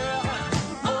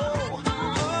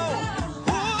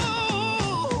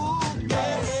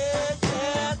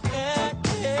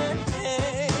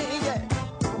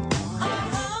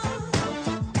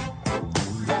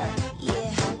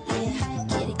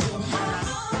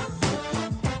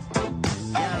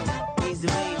 Easy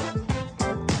B,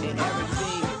 and Eric B.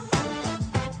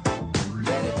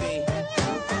 Let it be.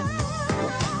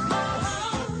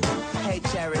 Hey,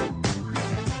 Cherry.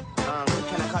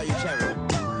 Can I call you Cherry?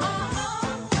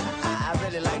 I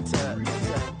really like to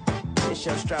kiss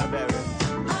your strawberry.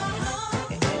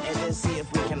 And then see if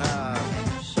we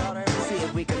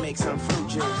can make some fruit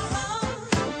juice.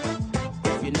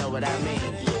 If you know what I mean.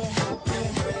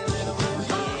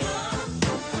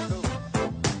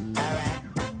 All right.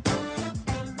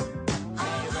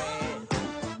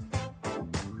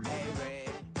 Hey, Red.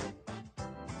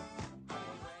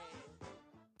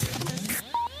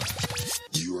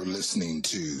 You are listening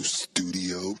to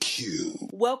Studio Q.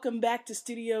 Welcome back to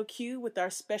Studio Q with our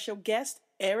special guest,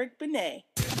 Eric Benet.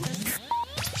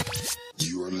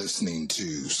 You are listening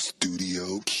to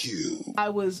Studio Q. I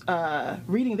was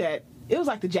reading that it was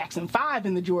like the Jackson 5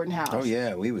 in the Jordan house. Oh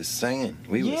yeah, we was singing.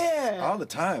 We was Yeah. all the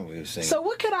time. We was singing. So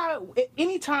what could I, at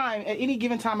any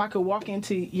given time, I could walk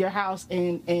into your house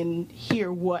and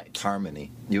hear what?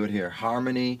 Harmony. You would hear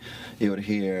harmony. You would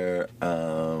hear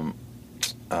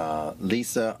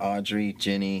Lisa, Audrey,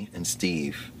 Jenny, and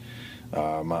Steve,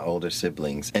 my older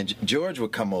siblings, and George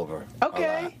would come over. Okay.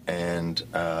 A lot, and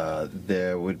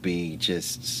there would be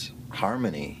just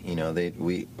harmony. You know,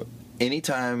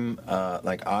 anytime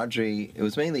like Audrey, it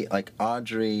was mainly like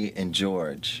Audrey and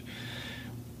George.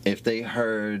 If they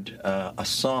heard a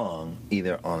song,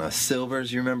 either on a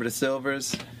Silvers, you remember the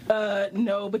Silvers?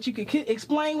 No, but you could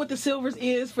explain what the Silvers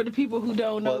is for the people who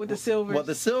don't know what the Silvers. Well,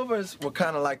 the Silvers were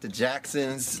kind of like the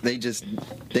Jacksons. They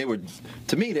were,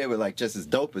 to me, they were like just as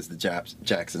dope as the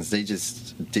Jacksons. They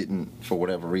just didn't, for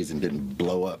whatever reason, didn't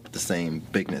blow up the same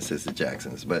bigness as the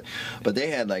Jacksons. But they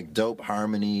had like dope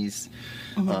harmonies.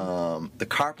 Mm-hmm. The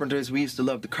Carpenters, we used to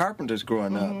love the Carpenters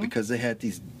growing up because they had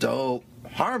these dope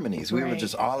harmonies. We were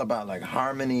just all about like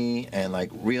harmony and like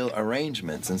real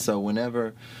arrangements. And so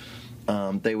whenever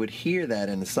they would hear that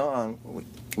in the song,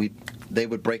 they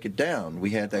would break it down.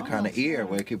 We had that kind of ear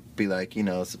where it could be like, you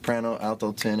know, soprano,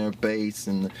 alto, tenor, bass,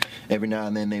 and every now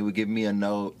and then they would give me a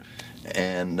note.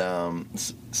 And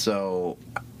so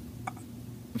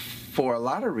for a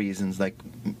lot of reasons, like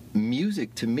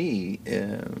music to me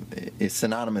is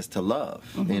synonymous to love,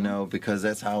 you know, because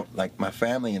that's how, like my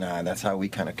family and I, that's how we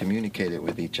kind of communicated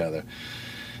with each other.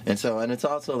 And it's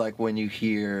also like when you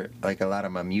hear like a lot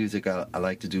of my music, I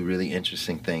like to do really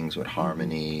interesting things with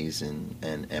harmonies,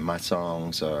 and my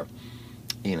songs are,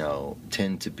 you know,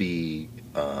 tend to be,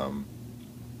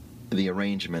 the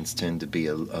arrangements tend to be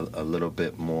a little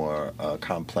bit more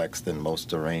complex than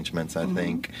most arrangements, I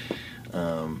think,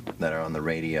 that are on the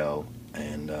radio.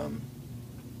 And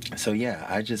so yeah,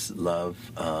 I just love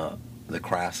the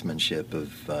craftsmanship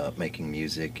of making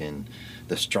music and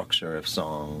the structure of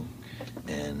song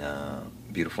and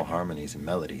beautiful harmonies and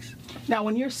melodies. Now,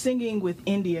 when you're singing with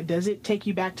India, does it take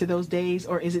you back to those days,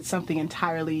 or is it something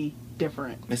entirely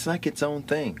different? It's like its own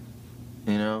thing,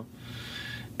 you know.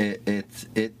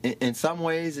 It in some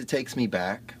ways it takes me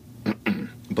back,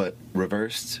 but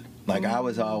reversed. Like I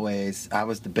was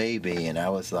the baby, and I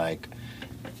was like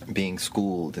being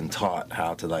schooled and taught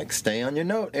how to like stay on your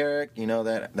note, Eric. You know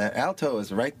that alto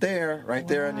is right there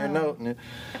on your note. And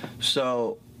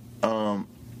so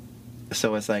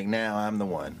it's like now I'm the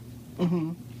one,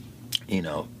 you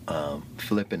know,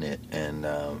 flipping it, and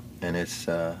it's.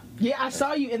 Yeah, I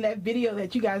saw you in that video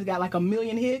that you guys got like 1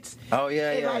 million hits. Oh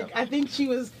yeah, and yeah. Like I think she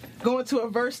was going to a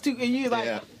verse too, and you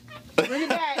like bring it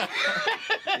back.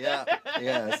 yeah.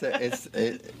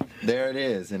 There it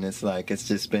is, and it's like it's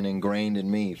just been ingrained in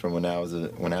me from when I was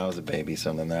a baby.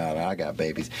 So now I got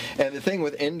babies, and the thing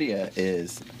with India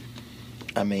is,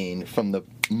 I mean, from the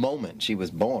moment she was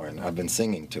born, I've been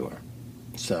singing to her.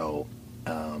 So,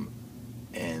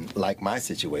 and like my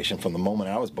situation, from the moment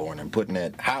I was born and put in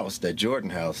that Jordan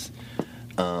house,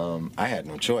 I had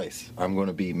no choice. I'm going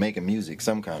to be making music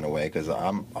some kind of way because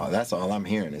that's all I'm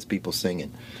hearing is people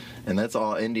singing. And that's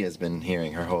all India's been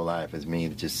hearing her whole life is me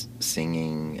just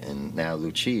singing. And now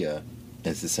Lucia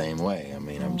is the same way. I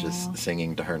mean, I'm just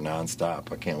singing to her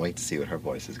nonstop. I can't wait to see what her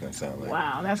voice is going to sound like.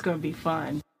 Wow, that's going to be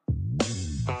fun.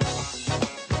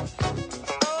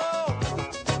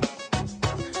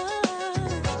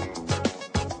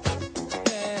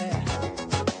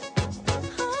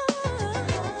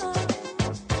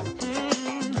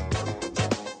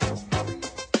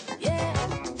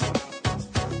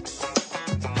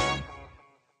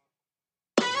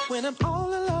 When I'm all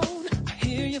alone, I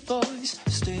hear your voice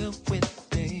still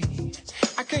with me.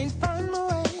 I can't find my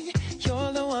way,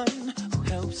 you're the one who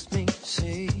helps me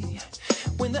see.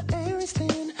 When the air is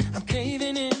thin, I'm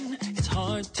caving in, it's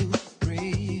hard to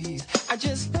breathe. I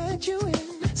just let you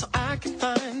in, so I can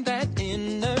find that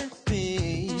inner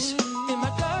peace. In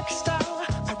my darkest hour,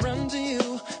 I run to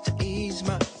you to ease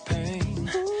my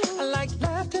pain. I like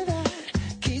laughter that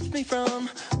keeps me from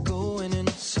going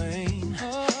insane.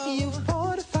 You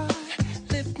fortify,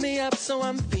 lift me up so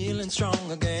I'm feeling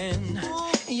strong again.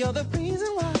 You're the reason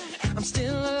why I'm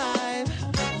still alive.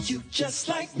 You just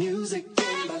like music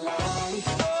in my life.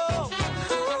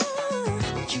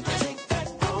 You take that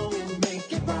wrong and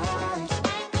make it right.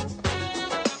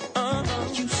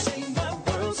 You saved my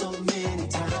world so many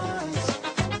times.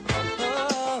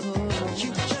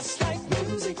 You just like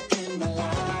music in my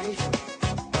life.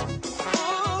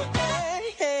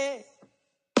 Hey, hey.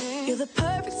 You're the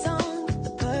perfect song,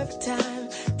 the perfect time,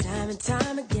 time and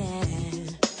time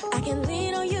again. I can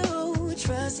lean on you,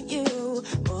 trust in you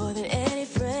more than any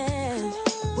friend.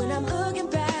 When I'm looking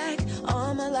back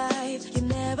on my life, you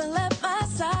never left my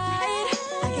side.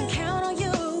 I can count on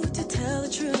you to tell the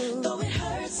truth, though it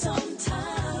hurts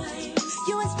sometimes.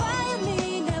 You inspire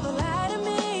me, never lie to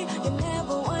me, you're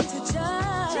never one to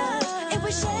judge. If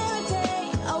we share a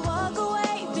day, I'll walk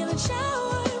away feeling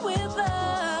showered with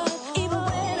love. Even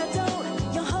when I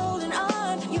don't, you're holding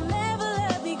on, you never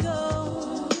let me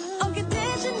go.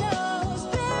 Unconditional,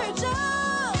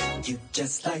 spiritual. You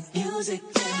just like music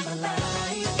in my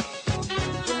life.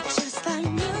 You're just like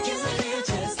music. You're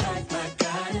just like my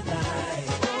guiding light.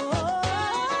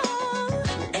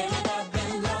 And I've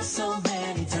been lost so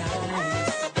many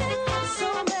times. So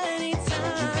many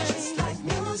times. Just like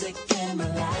music in my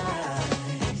life.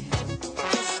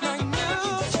 Just like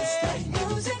music. Just like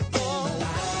music in my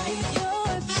life.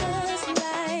 You're just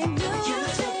like music. You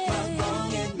took my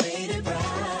wrong and made it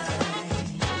right.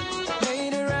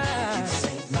 Made it right. You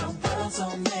saved my world so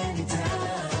many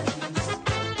times.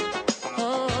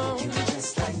 You're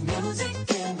just like music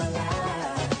in my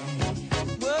life.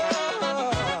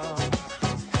 Whoa.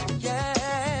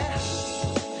 Yeah.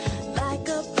 Like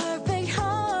a perfect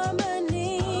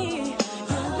harmony.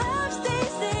 Your love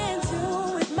stays in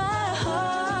tune with my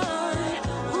heart.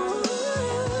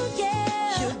 Ooh,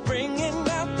 yeah. You're bringing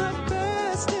out the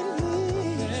best in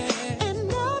me, and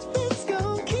nothing's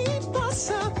gonna keep us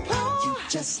apart. You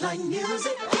just like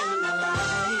music in my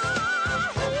life.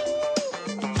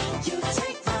 You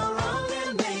take my wrong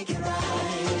and make it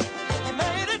right. You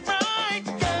made it right,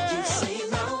 girl. You saved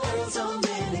my world so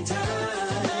many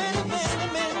times.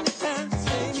 Many times.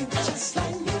 You just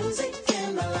like music in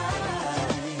my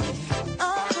life.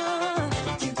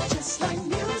 You just like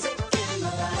music in my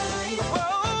life.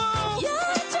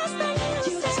 You're just like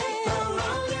You music. take my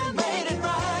wrong and made it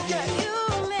right. Yeah. You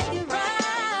make it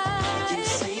right. You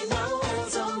saved my world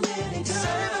so many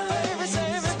times.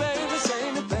 Save it, baby,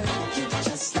 save it, baby. You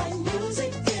just like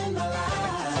music in my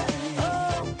life.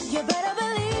 Oh, you better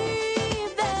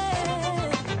believe that.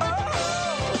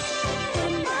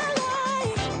 In my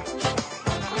life.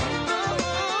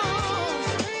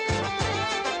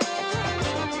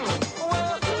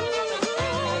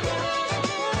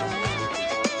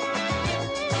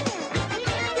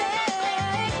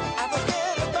 I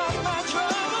forget about my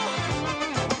trouble.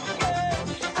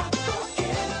 I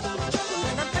forget about my trouble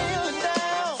when I'm feeling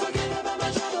down. Forget about my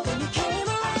trouble when you came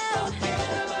around.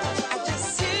 I just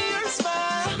see your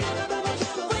smile.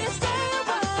 Will you stay a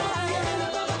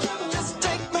while? Just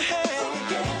take my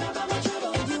hand.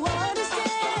 And you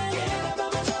understand.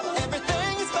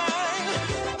 Everything is fine.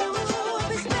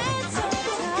 We spent some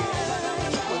time.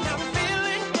 When I'm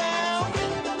feeling down,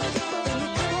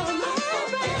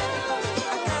 Come around.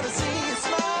 I gotta see you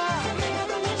smile.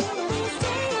 Will you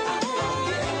stay a while?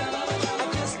 I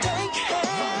just take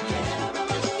hand.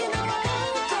 You know I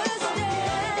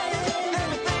understand.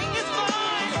 Everything is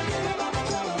fine.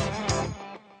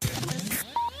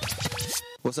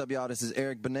 What's up, y'all? This is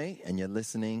Eric Benet, and you're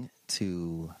listening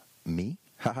to me,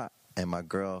 haha, and my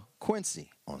girl Quincy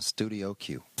on Studio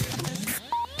Q.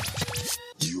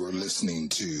 You're listening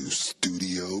to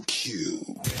Studio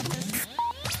Q.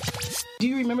 Do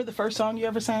you remember the first song you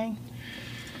ever sang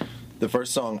The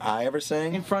first song I ever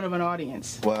sang? in front of an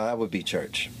audience? Well, that would be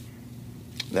Church.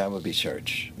 That would be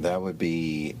Church. That would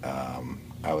be,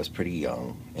 I was pretty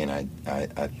young, and I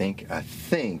think I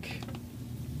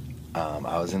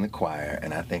was in the choir,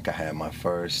 and I think I had my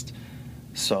first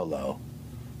solo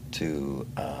to,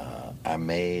 I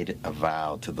Made a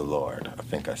Vow to the Lord. I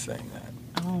think I sang that.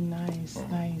 Oh, nice.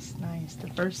 The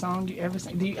first song you ever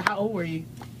sang. How old were you?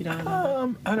 You don't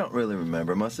remember? I don't really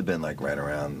remember. It must have been like right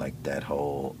around like that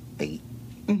whole 8.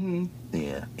 Mm-hmm.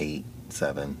 Yeah, 8,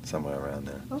 7, somewhere around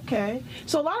there. Okay.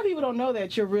 So a lot of people don't know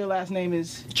that your real last name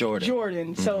is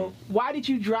Jordan. So why did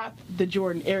you drop the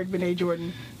Jordan, Eric Benet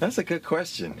Jordan? That's a good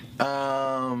question.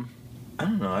 I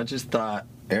don't know. I just thought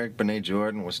Eric Benet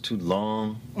Jordan was too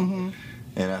long. Mm-hmm.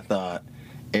 And I thought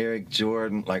Eric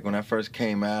Jordan, like when I first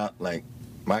came out, like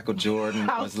Michael Jordan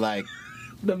was like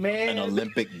The man. an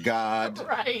Olympic god.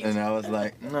 Right. And I was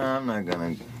like, no, I'm not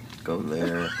going to go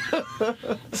there.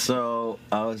 So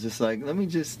I was just like, let me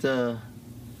just, and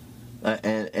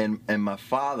my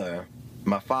father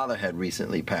had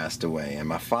recently passed away, and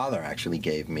my father actually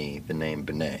gave me the name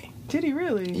Benet. Did he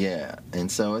really? Yeah,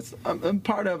 and so it's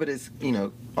part of it is, you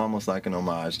know, almost like an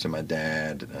homage to my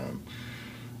dad.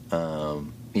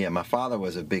 Yeah, my father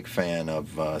was a big fan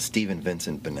of Stephen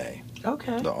Vincent Benet,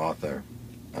 Okay. the author,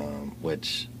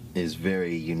 which is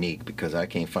very unique because I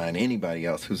can't find anybody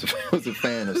else who's a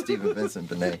fan of Stephen Vincent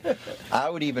Benet. I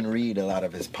would even read a lot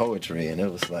of his poetry, and it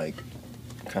was like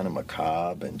kind of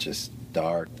macabre and just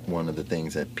dark. One of the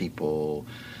things that people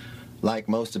like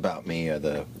most about me are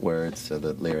the words or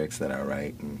the lyrics that I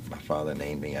write, and my father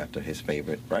named me after his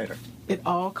favorite writer. It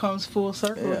all comes full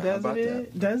circle, Yeah, how doesn't about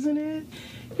it? that? Doesn't it?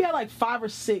 You had like 5 or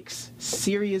 6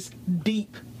 serious,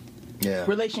 deep Yeah.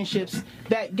 relationships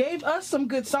that gave us some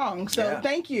good songs. So Yeah.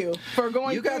 thank you for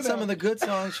going You through got some them. of the good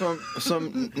songs from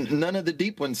some none of the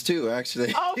deep ones too,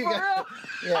 actually. Oh, You for got-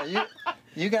 real? Yeah,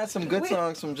 you got some good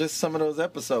songs from just some of those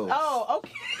episodes. Oh,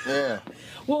 okay. Yeah.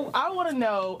 Well, I want to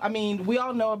know, I mean, we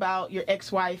all know about your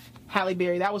ex-wife, Halle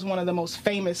Berry. That was one of the most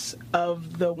famous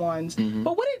of the ones. Mm-hmm.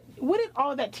 But what did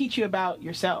all of that teach you about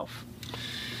yourself?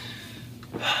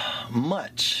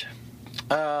 Much.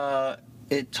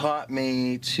 It taught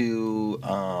me to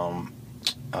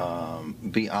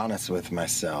be honest with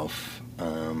myself.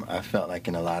 I felt like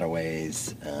in a lot of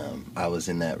ways I was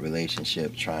in that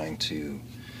relationship trying to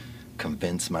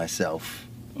convince myself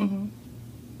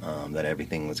that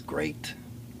everything was great.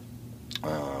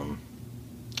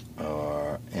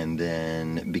 And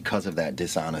then because of that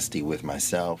dishonesty with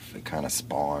myself, it kind of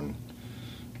spawned,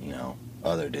 you know,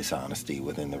 other dishonesty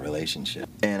within the relationship.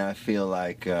 And I feel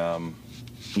like,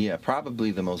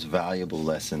 probably the most valuable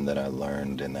lesson that I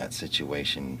learned in that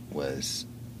situation was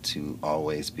to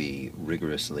always be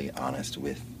rigorously honest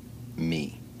with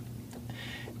me.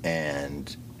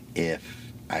 And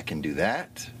if I can do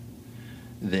that,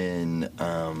 then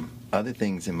other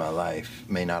things in my life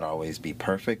may not always be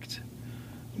perfect,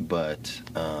 but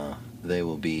they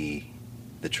will be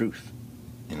the truth.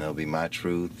 And they'll be my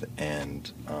truth,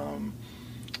 and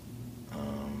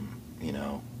you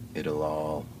know, it'll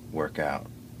all work out.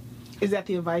 Is that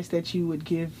the advice that you would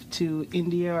give to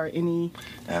India or any?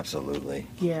 Absolutely.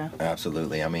 Yeah.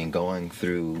 Absolutely. I mean, going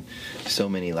through so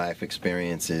many life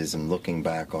experiences and looking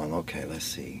back on, okay, let's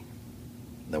see,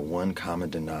 the one common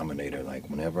denominator,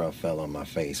 like whenever I fell on my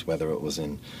face, whether it was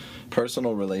in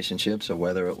personal relationships or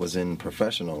whether it was in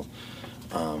professional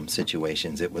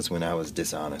situations, it was when I was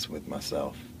dishonest with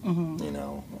myself. You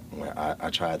know, where I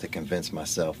tried to convince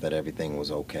myself that everything was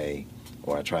okay,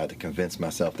 or I tried to convince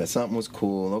myself that something was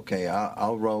cool. Okay,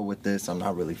 I'll roll with this. I'm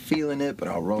not really feeling it, but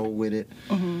I'll roll with it.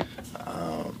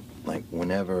 Like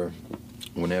whenever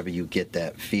you get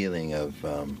that feeling of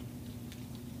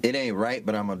it ain't right,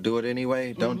 but I'm gonna do it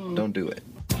anyway, don't do it.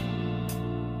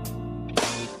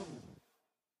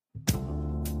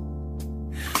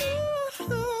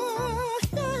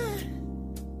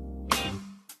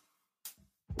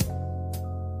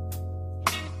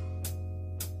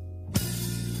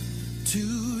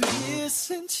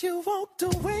 Since you walked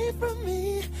away from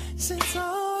me, since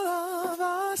all of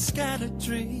our scattered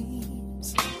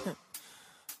dreams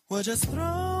were just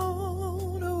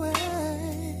thrown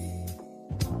away,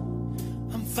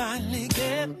 I'm finally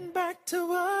getting back to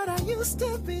what I used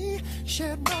to be.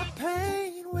 Shared my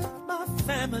pain with my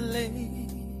family.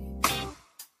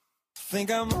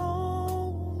 Think I'm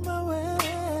on my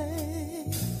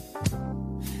way.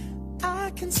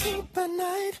 I can sleep at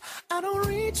night. I don't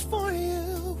reach for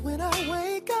you when I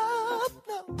wake up,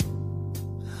 no.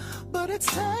 But it's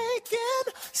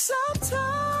taken some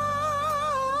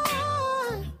time.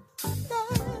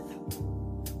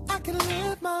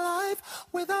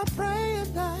 without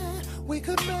praying that we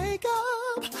could make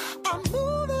up. I'm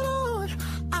moving on,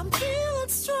 I'm feeling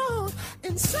strong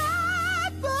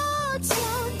inside, but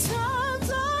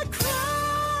sometimes I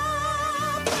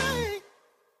cry, babe.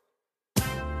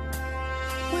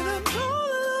 When I'm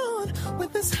all alone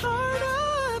with this heart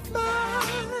of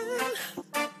mine.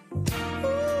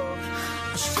 Ooh,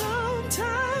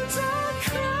 sometimes I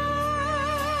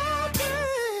cry,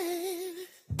 babe.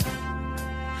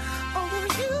 Although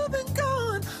you've been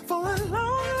gone for a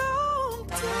long, long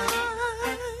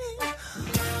time.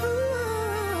 Ooh,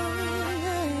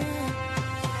 yeah.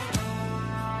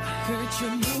 I heard you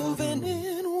moving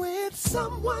in with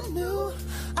someone new.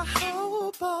 I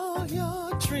hope all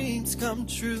your dreams come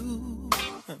true.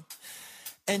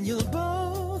 And you'll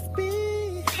both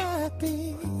be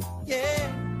happy,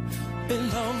 yeah. Been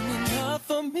long enough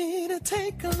for me to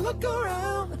take a look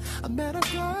around. I met a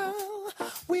girl,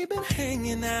 we've been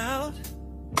hanging out.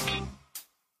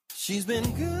 She's been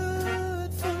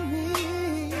good for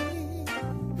me.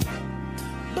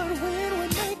 But when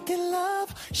we're making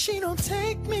love, she don't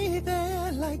take me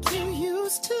there like you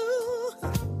used to.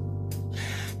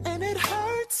 And it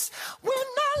hurts when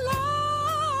I love,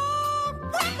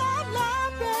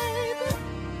 baby.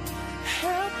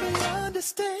 Help me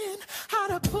understand how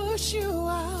to push you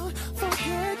out,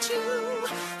 forget you,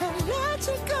 and let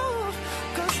you go.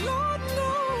 'Cause Lord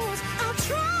knows I've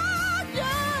tried,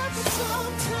 yeah, but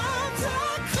sometimes I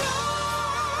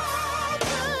cry,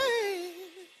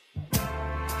 babe.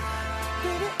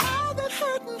 Baby, I've been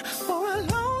hurting for a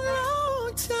long,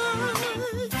 long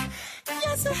time.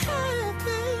 Yes, I have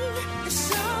been. And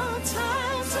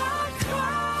sometimes I cry,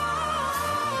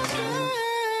 babe.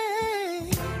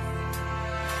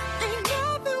 Ain't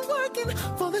nothing working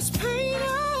for this pain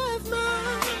of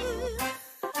mine.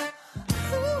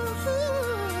 Ooh.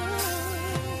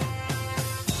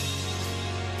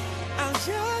 I'll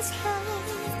just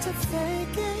have to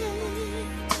fake it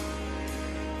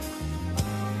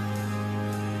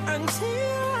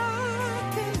until I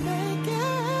can make it.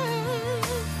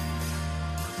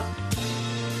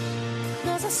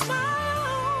 There's a smile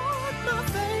on my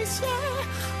face, yeah,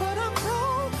 but I'm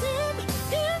broken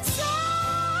inside.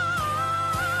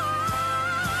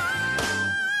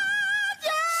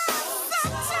 Yeah,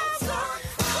 sometimes I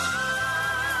cry.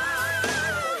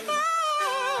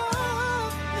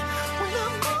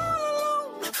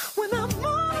 When I'm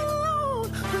all alone,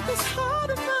 with this heart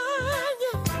of mine,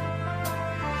 yeah.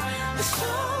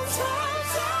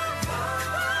 Sometimes I cry.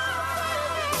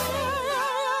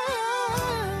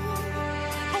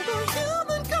 Although you've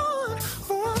been gone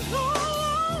for a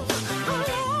long,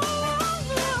 baby,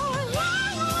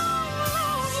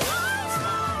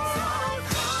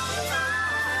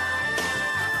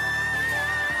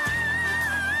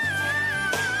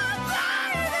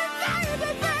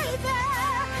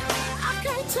 I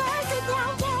can't take it no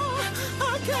more. I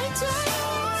can't take it.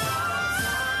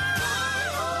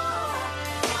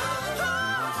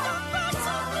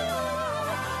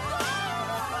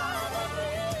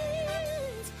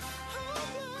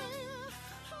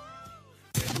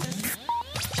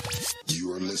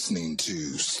 You are listening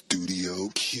to Studio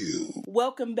Q.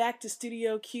 Welcome back to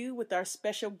Studio Q with our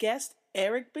special guest,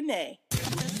 Eric Benet.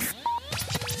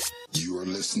 You are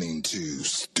listening to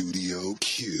Studio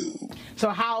Q. So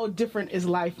how different is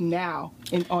life now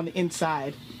on the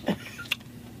inside?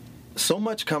 So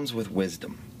much comes with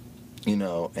wisdom, you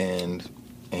know, and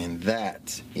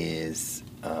that is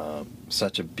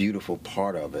such a beautiful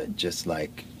part of it. Just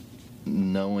like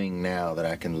knowing now that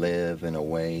I can live in a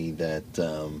way that,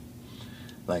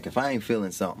 like, if I ain't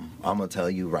feeling something, I'm gonna tell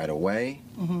you right away.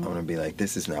 I'm gonna be like,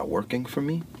 this is not working for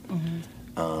me.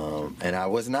 And I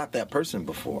was not that person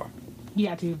before. You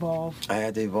had to evolve. I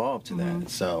had to evolve to that.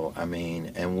 So, I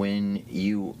mean, and when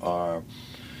you are,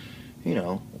 you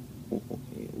know,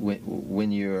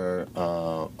 when you're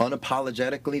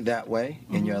unapologetically that way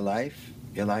in your life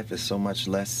is so much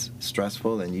less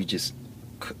stressful, and you just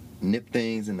nip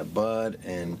things in the bud,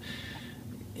 and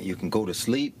you can go to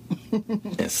sleep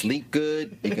and sleep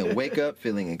good. You can wake up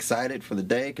feeling excited for the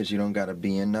day because you don't got to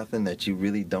be in nothing that you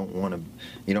really don't want to.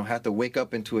 You don't have to wake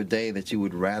up into a day that you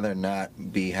would rather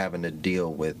not be having to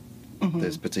deal with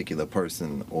this particular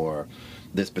person or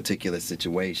this particular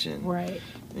situation. Right.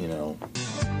 You know.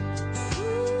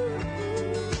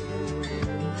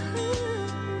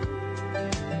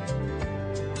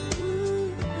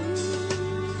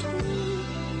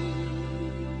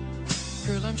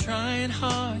 Girl, I'm trying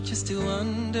hard just to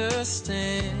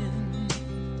understand.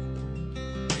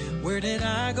 Where did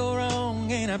I go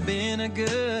wrong? Ain't I been a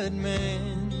good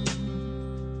man?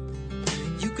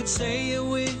 You could say you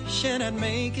wish and I'd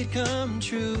make it come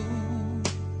true.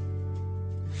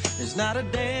 There's not a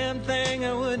damn thing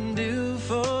I wouldn't do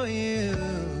for you.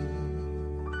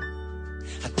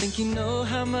 I think you know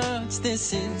how much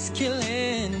this is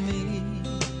killing me,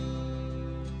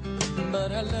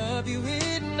 but I love you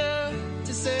enough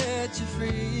to set you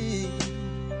free.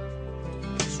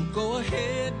 So go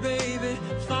ahead, baby,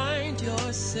 find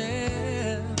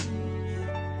yourself.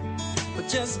 But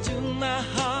just do my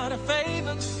heart a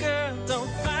favor, girl,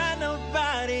 don't find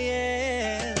nobody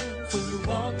else. When you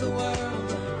walk the world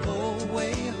the whole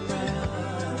way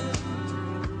around,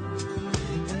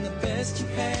 and the best you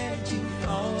had, you've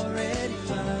already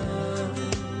found.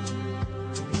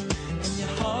 And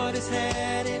your heart has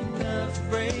had enough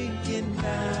breaking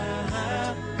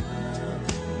down.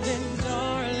 Then,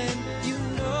 darling, you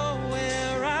know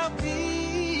where I'll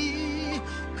be.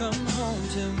 Come home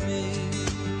to me.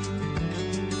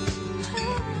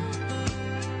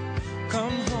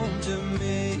 Come home to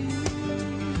me.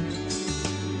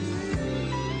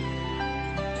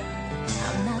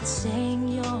 I'm not saying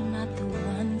you're not the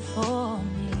one for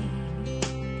me.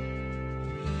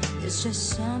 There's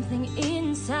just something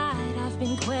inside I've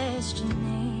been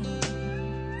questioning.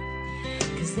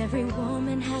 'Cause every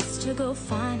woman has to go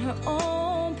find her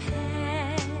own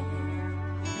path.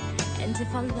 And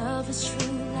if our love is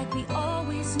true like we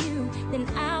always knew, then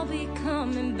I'll be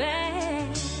coming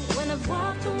back. When I've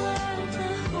walked the world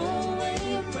the whole way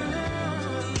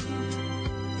around,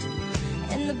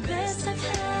 and the best I've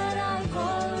had I've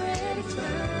already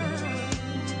found.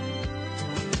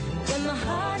 When my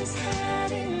heart has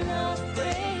had enough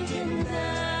breaking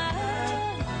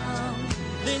down,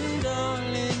 Then,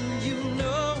 darling, you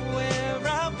know where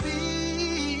I'll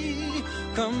be.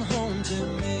 Come home to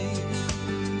me.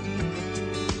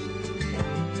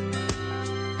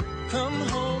 Come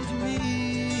home to me.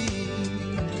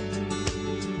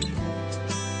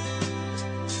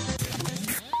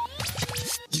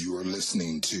 You are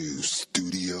listening to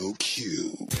Studio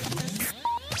Q.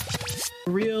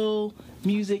 Real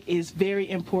music is very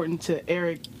important to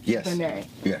Eric Yes. Benet.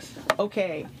 Yes.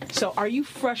 Okay, so are you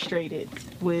frustrated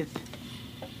with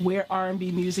where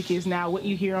R&B music is now, what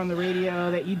you hear on the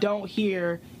radio that you don't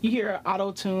hear? You hear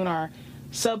auto-tune or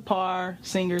subpar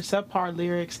singers, subpar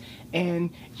lyrics,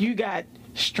 and you got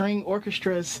string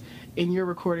orchestras in your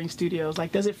recording studios.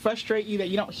 Like, does it frustrate you that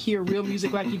you don't hear real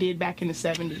music like you did back in the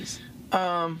 70s?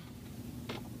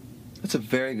 That's a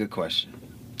very good question.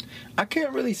 I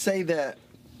can't really say that.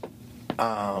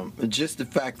 Just the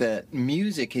fact that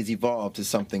music has evolved to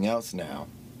something else now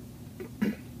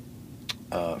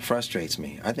frustrates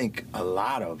me. I think a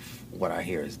lot of what I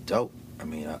hear is dope. I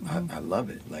mean, I love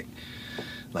it.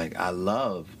 Like I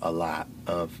love a lot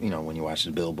of, when you watch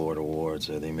the Billboard Awards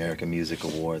or the American Music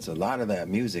Awards, a lot of that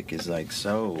music is like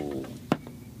so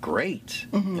great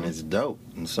and it's dope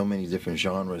and so many different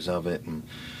genres of it. And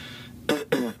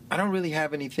I don't really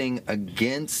have anything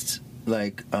against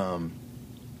like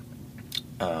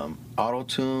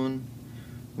auto-tune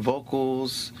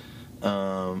vocals.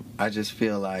 I just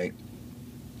feel like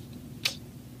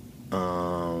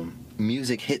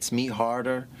music hits me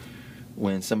harder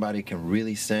when somebody can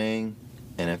really sing,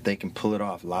 and if they can pull it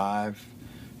off live,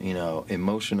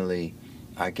 emotionally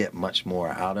I get much more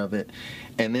out of it.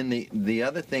 And then the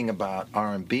other thing about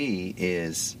R&B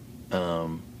is,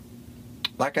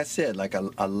 like I said, like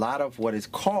a lot of what is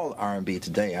called R&B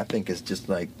today, I think is just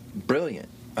like brilliant.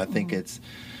 I think it's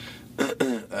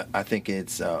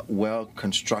well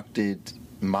constructed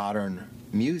modern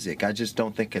music. I just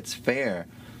don't think it's fair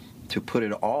to put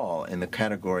it all in the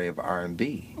category of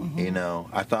R&B.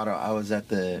 I thought I was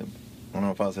at I don't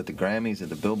know if I was at the Grammys or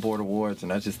the Billboard Awards,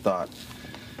 and I just thought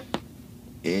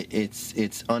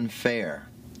it's unfair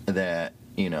that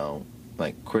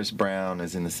like Chris Brown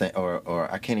is in the same, or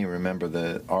I can't even remember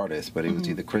the artist, but it was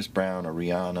either Chris Brown or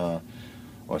Rihanna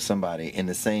or somebody in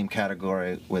the same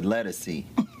category with Lettucey.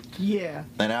 Yeah.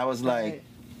 And I was like, Right.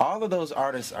 all of those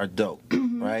artists are dope,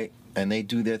 right? And they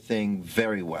do their thing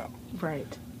very well.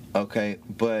 Right. Okay,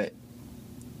 but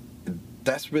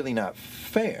that's really not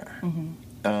fair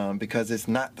because it's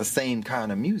not the same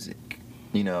kind of music,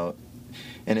 and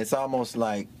it's almost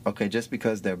like, okay, just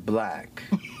because they're black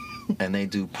and they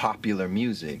do popular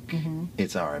music,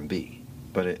 it's R&B,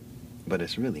 but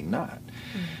it's really not.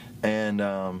 And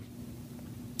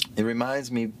it reminds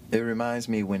me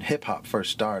when hip hop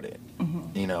first started.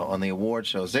 On the award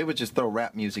shows, they would just throw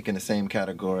rap music in the same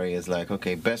category as like,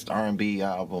 okay, best R&B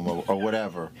album or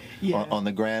whatever on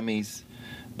the Grammys,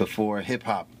 before hip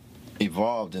hop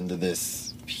evolved into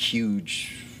this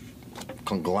huge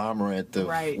conglomerate of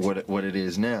what it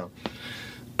is now.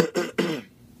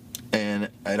 And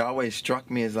it always struck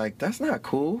me as like, that's not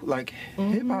cool. Like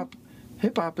hip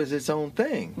hip hop is its own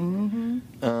thing.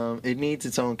 It needs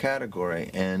its own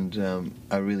category, and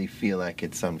I really feel like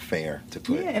it's unfair to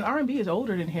put. Yeah, and R&B is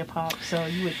older than hip hop, so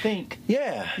you would think.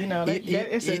 Yeah, You know,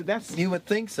 that's you would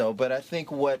think so, but I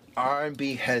think what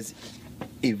R&B has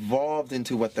evolved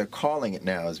into what they're calling it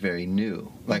now is very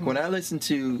new. Like when I listen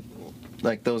to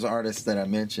like those artists that I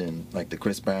mentioned, like the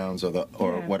Chris Browns or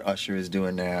what Usher is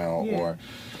doing now, or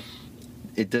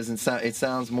it doesn't sound. It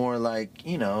sounds more like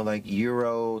like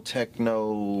Euro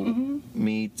techno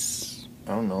meets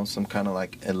I don't know, some kind of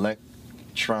like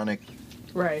electronic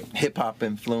hip hop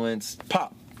influenced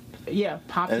pop. Yeah,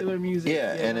 popular music.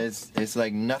 Yeah, and it's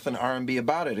like nothing R&B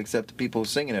about it except the people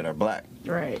singing it are black.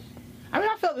 Right. I mean,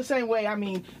 I felt the same way. I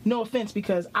mean, no offense,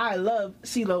 because I love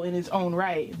CeeLo in his own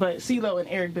right, but CeeLo and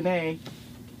Eric Benet,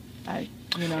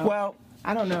 Well,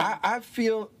 I don't know. I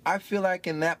feel like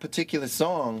in that particular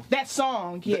song, That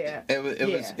song, yeah.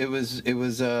 it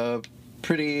was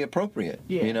pretty appropriate,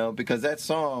 because that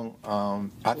song,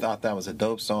 I thought that was a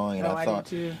dope song, and I did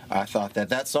too. I thought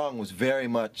that song was very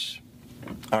much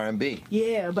R&B.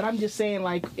 Yeah, but I'm just saying,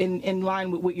 like, in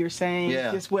line with what you're saying,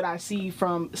 just what I see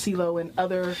from CeeLo and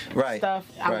other stuff,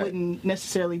 I wouldn't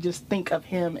necessarily just think of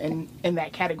him in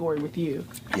that category with you.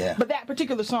 Yeah. But that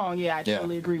particular song, I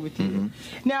totally agree with you.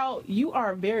 Now, you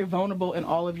are very vulnerable in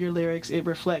all of your lyrics. It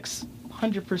reflects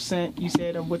 100%, you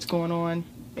said, of what's going on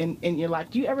in your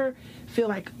life. Do you ever feel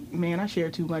like, man, I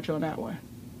share too much on that one?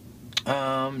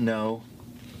 No.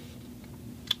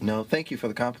 No, thank you for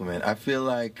the compliment. I feel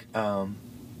like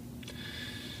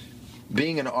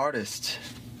being an artist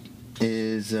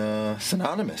is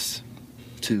synonymous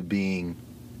to being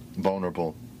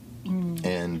vulnerable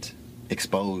and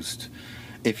exposed.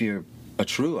 If you're a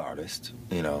true artist,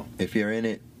 if you're in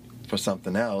it for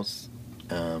something else,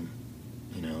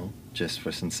 just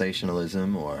for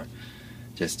sensationalism or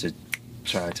just to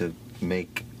try to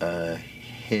make a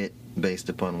hit based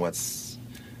upon what's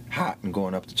hot and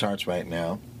going up the charts right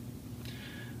now,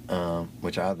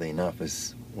 which oddly enough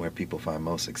is where people find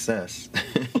most success.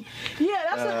 That's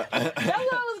what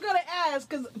I was going to ask,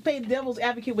 because play devil's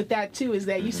advocate with that too, is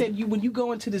that you said when you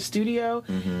go into the studio,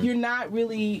 you're not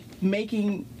really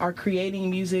making or creating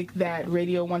music that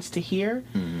radio wants to hear.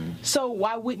 So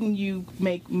why wouldn't you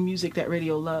make music that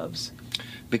radio loves?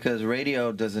 Because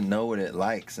radio doesn't know what it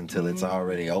likes until it's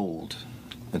already old.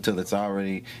 Until it's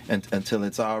already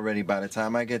by the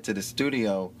time I get to the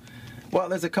studio. Well,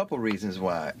 there's a couple reasons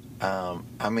why.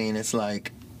 I mean, it's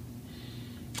like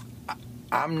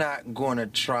I'm not going to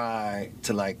try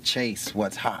to like chase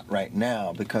what's hot right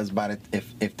now, because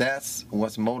if that's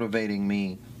what's motivating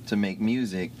me to make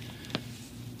music,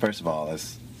 first of all,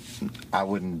 I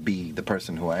wouldn't be the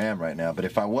person who I am right now. But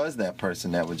if I was that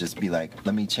person, that would just be like,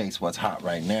 let me chase what's hot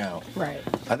right now. Right.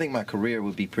 I think my career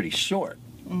would be pretty short.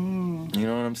 You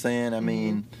know what I'm saying? I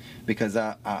mean, because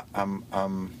I'm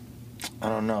I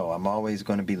don't know. I'm always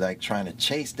going to be like trying to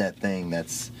chase that thing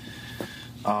that's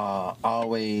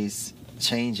always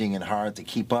changing and hard to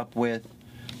keep up with.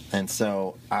 And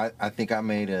so I think I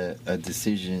made a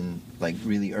decision like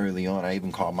really early on. I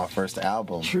even called my first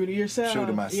album True to Yourself. True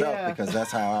to Myself, because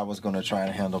that's how I was going to try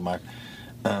to handle my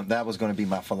that was going to be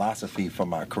my philosophy for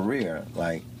my career.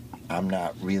 Like, I'm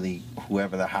not really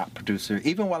whoever the hot producer.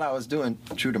 Even while I was doing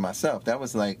True to Myself, that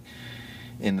was like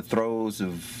in the throes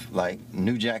of like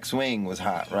New Jack Swing was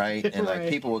hot, right? And like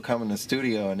people would come in the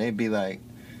studio and they'd be like,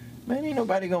 man, ain't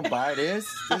nobody gonna buy this.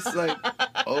 This like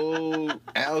old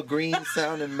Al Green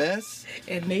sounding mess.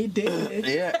 And they did.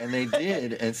 Yeah, and they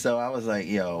did. And so I was like,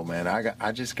 yo, man,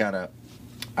 I just gotta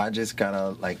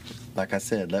like I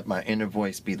said, let my inner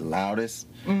voice be the loudest,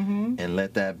 and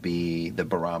let that be the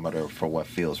barometer for what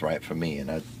feels right for me. And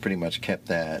I pretty much kept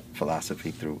that philosophy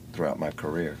throughout my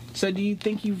career. So do you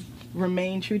think you've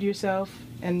remained true to yourself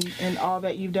and all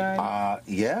that you've done?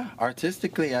 Yeah,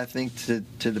 artistically, I think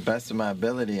to the best of my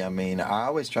ability. I mean, I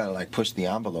always try to like push the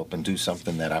envelope and do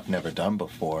something that I've never done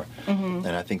before, and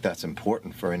I think that's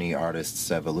important for any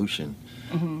artist's evolution.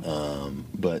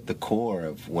 But the core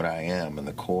of what I am and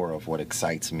the core of what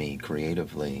excites me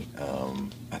creatively,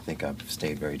 I think I've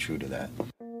stayed very true to that.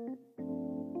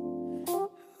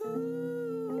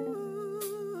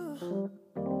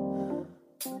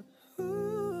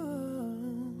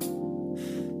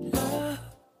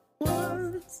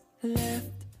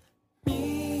 Left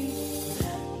me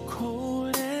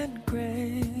cold and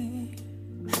gray.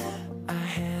 I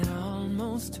had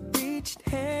almost reached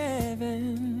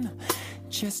heaven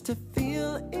just to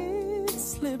feel it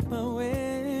slip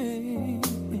away.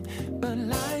 But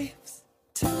life's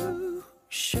too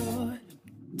short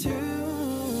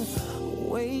to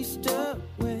waste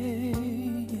away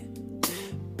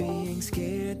being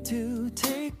scared to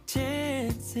take chances.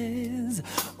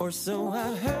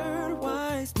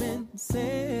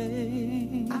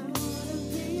 say. I wanna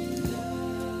be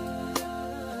loved,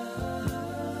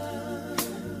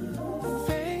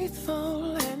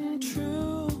 faithful and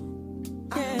true.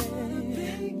 Yeah.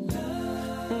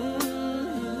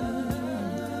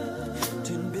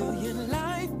 10 billion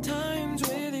lifetimes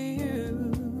with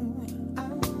you. I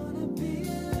wanna be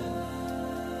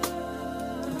loved.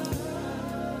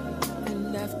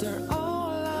 And after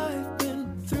all I've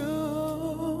been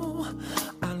through,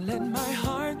 I let my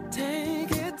heart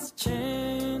take its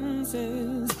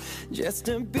chances just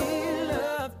to be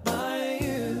loved by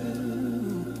you.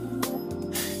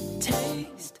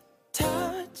 Taste,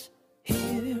 touch,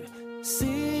 hear,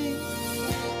 see,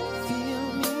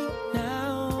 feel me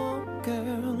now,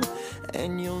 girl,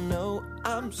 and you'll know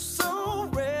I'm so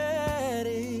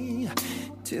ready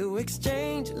to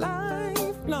exchange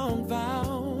lifelong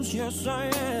vows. Yes, I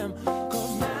am.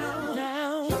 'Cause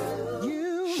now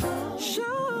you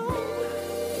show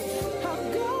how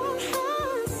God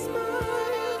has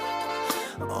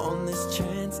smiled on this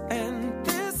chance and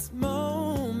this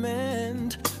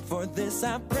moment. For this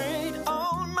I prayed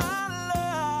all my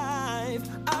life.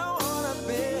 I wanna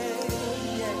be,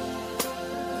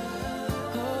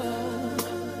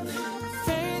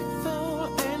 faithful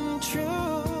and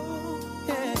true.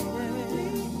 Yeah.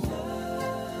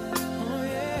 Oh,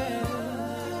 yeah.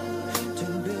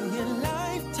 10 billion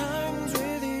lifetimes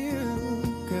with you,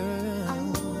 girl. I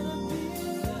wanna be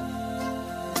loved.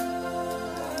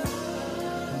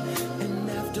 And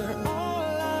after all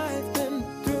I've been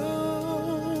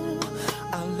through,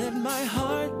 I let my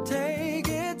heart take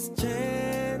its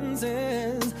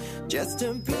chances just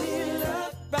to be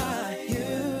loved by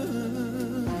you.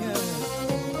 Yeah.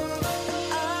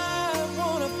 I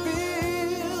wanna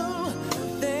feel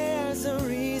there's a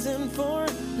reason for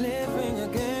living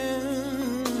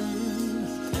again.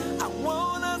 I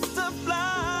want us to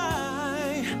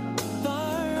fly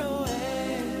far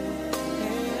away.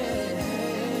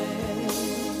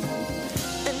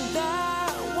 And I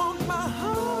want my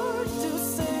heart to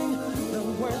sing the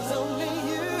words only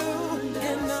you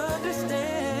can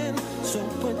understand. So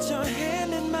put your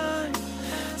hand in mine,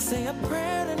 say a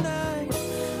prayer tonight,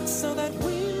 so that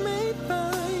we may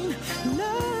find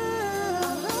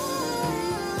love.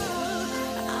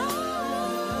 I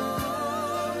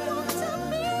want to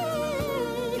be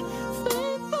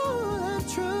faithful and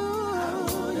true. I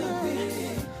wanna be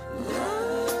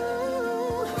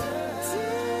loved.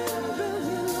 10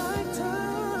 billion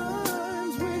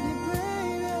lifetimes with you,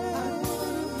 baby. I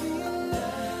wanna be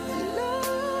loved. And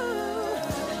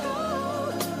after all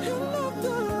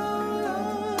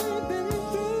I've been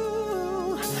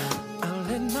through, I'll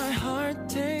let my heart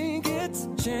take its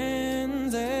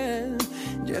chances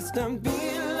just to be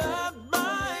loved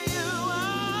by you. I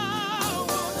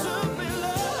want to be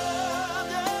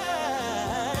loved,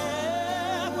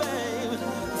 yeah, babe.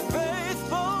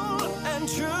 Faithful and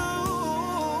true,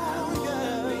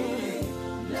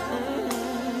 yeah.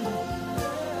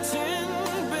 10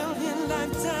 billion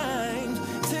lifetimes,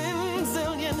 10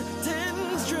 zillion, 10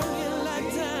 trillion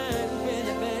lifetimes with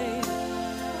you, babe.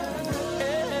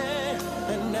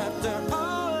 Yeah. And after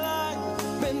all I've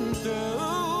been through,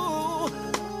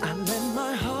 I let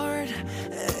my heart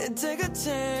take a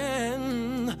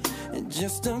chance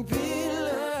just to be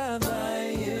loved by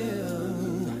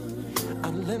you. I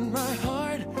let my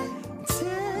heart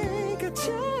take a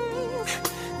chance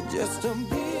just to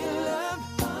be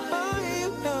loved by you,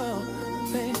 oh,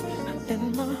 babe.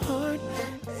 And my heart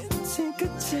take a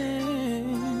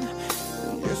chance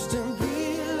just to be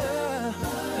loved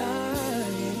by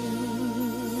you.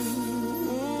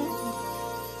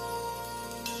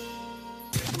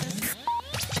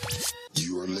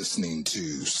 You are listening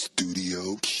to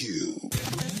Studio Q.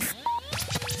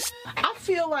 I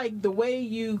feel like the way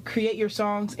you create your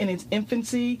songs in its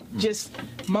infancy, just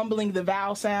mumbling the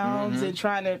vowel sounds and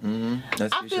trying to.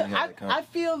 That's I usually feel, how it comes. I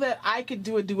feel that I could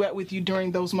do a duet with you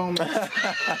during those moments.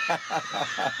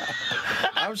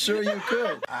 I'm sure you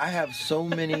could. I have so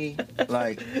many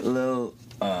like little.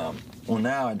 Well,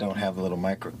 now I don't have little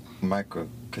micro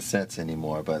cassettes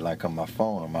anymore, but like on my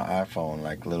phone, on my iPhone,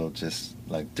 like little just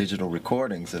like digital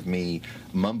recordings of me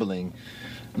mumbling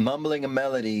a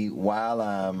melody while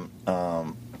I'm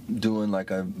doing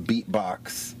like a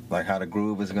beatbox, like how the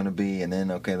groove is gonna be, and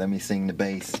then okay, let me sing the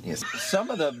bass. Yes. Some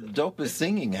of the dopest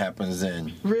singing happens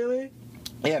then. Really?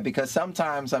 Yeah, because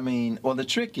sometimes, I mean, well, the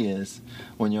trick is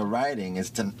when you're writing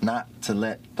is to not to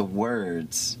let the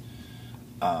words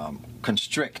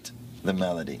constrict the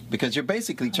melody, because you're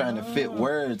basically trying to fit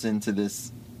words into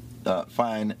this, fit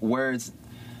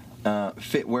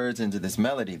words into this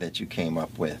melody that you came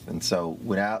up with, and so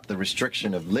without the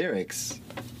restriction of lyrics,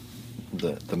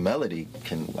 the melody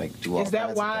can like do all Is that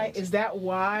kinds why? of things. Is that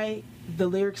why the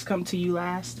lyrics come to you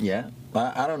last? Yeah,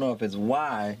 I don't know if it's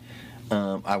why.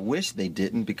 I wish they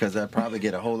didn't, because I'd probably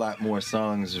get a whole lot more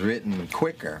songs written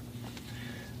quicker.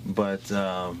 But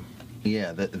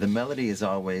yeah, the melody is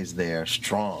always there,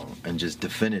 strong and just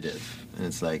definitive. And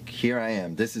it's like, here I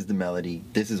am. This is the melody.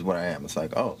 This is what I am. It's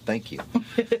like, oh, thank you.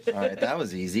 All right, that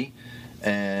was easy.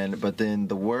 But then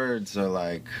the words are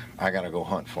like, I gotta go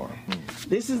hunt for them.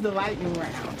 This is the lightning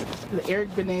round, the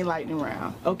Eric Benet lightning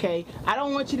round. Okay, I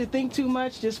don't want you to think too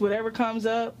much. Just whatever comes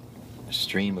up.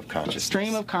 Stream of consciousness.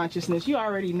 Stream of consciousness. You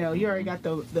already know. You already got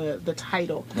the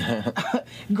title.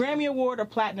 Grammy Award or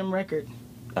platinum record?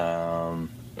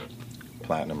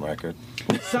 Platinum record.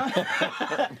 Some,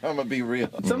 I'm gonna be real.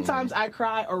 Sometimes I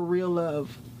Cry or Real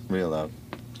Love? Real love.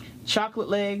 Chocolate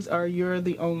Legs or You're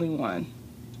the Only One?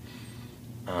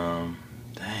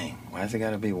 Dang, why's it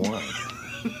gotta be one?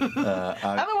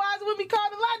 Otherwise, it would be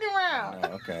called the lightning round.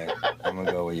 Okay, I'm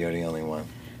gonna go with You're the Only One.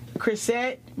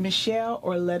 Chrisette, Michelle,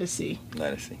 or Lettucey?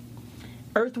 Let us see.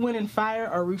 Earth, Wind, and Fire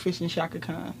or Rufus and Shaka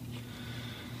Khan?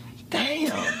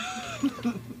 Damn.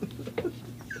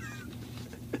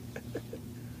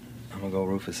 I'm gonna go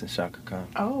Rufus and Shaka Khan.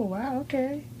 Oh, wow,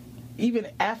 okay. Even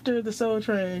after the Soul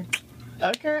Train.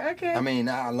 Okay. I mean,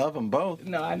 I love them both.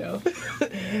 No, I know.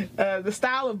 The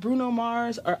style of Bruno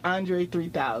Mars or Andre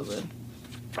 3000?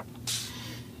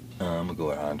 I'm gonna go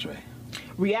with Andre.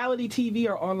 Reality TV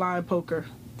or online poker?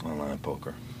 Online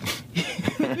poker.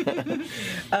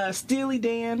 Steely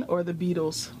Dan or the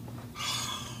Beatles?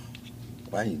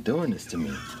 Why are you doing this to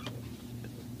me?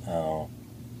 Oh.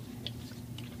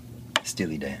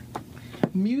 Steely Dan.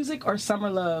 Music or Summer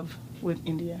Love with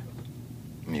India?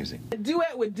 Music. A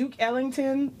duet with Duke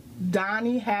Ellington,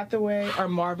 Donny Hathaway, or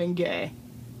Marvin Gaye?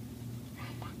 Oh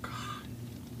my God.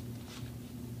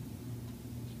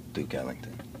 Duke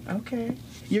Ellington. Okay.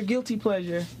 Your guilty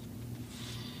pleasure?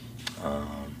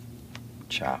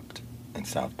 Chopped in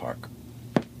South Park.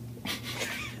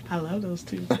 I love those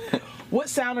two. What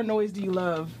sound or noise do you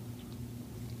love?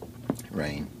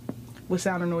 Rain. What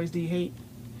sound or noise do you hate?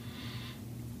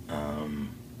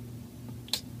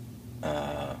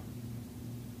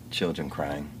 Children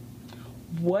crying.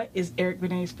 What is Eric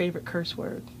Benet's favorite curse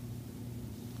word?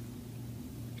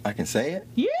 I can say it?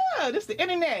 Yeah, this is the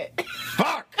internet.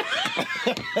 Fuck!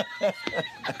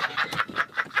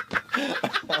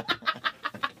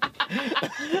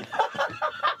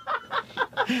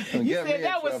 You said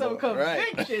that with some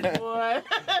conviction, boy.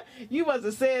 You must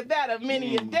have said that a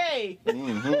many a day.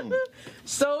 Mm-hmm.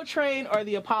 Soul Train or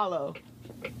the Apollo?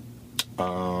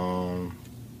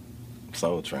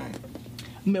 Soul Train.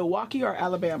 Milwaukee or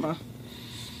Alabama?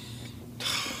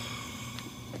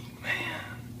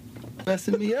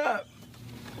 Messing me up.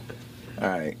 All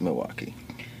right, Milwaukee.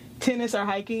 Tennis or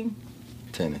hiking?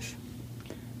 Tennis.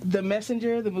 The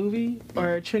Messenger, the movie,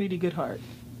 or Trinity Goodheart?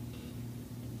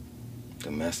 The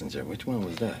Messenger. Which one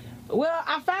was that? Well,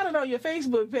 I found it on your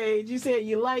Facebook page. You said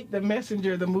you liked The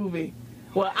Messenger, the movie.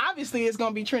 Well, obviously it's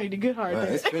going to be Trinity Goodheart. Right,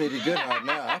 then. it's Trinity Goodheart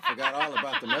now. I forgot all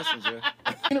about The Messenger.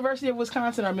 University of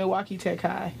Wisconsin or Milwaukee Tech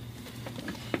High?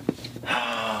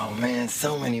 Oh, man,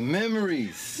 so many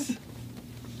memories.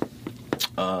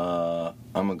 I'm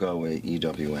going to go with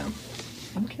EWM.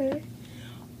 Okay.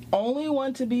 Only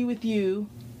Want to Be With You,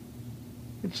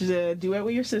 which is a duet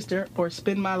with your sister, or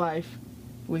Spend My Life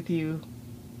with You,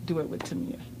 duet with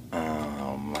Tamia.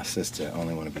 My sister,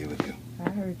 Only Want to Be With You. I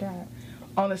heard that.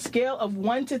 On a scale of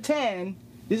 1 to 10,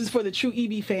 this is for the true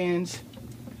EB fans,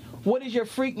 what is your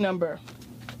freak number?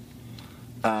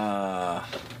 Can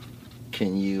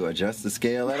you adjust the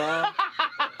scale at all?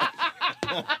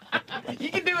 You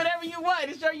can do whatever you want.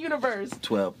 It's your universe.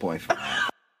 12.5.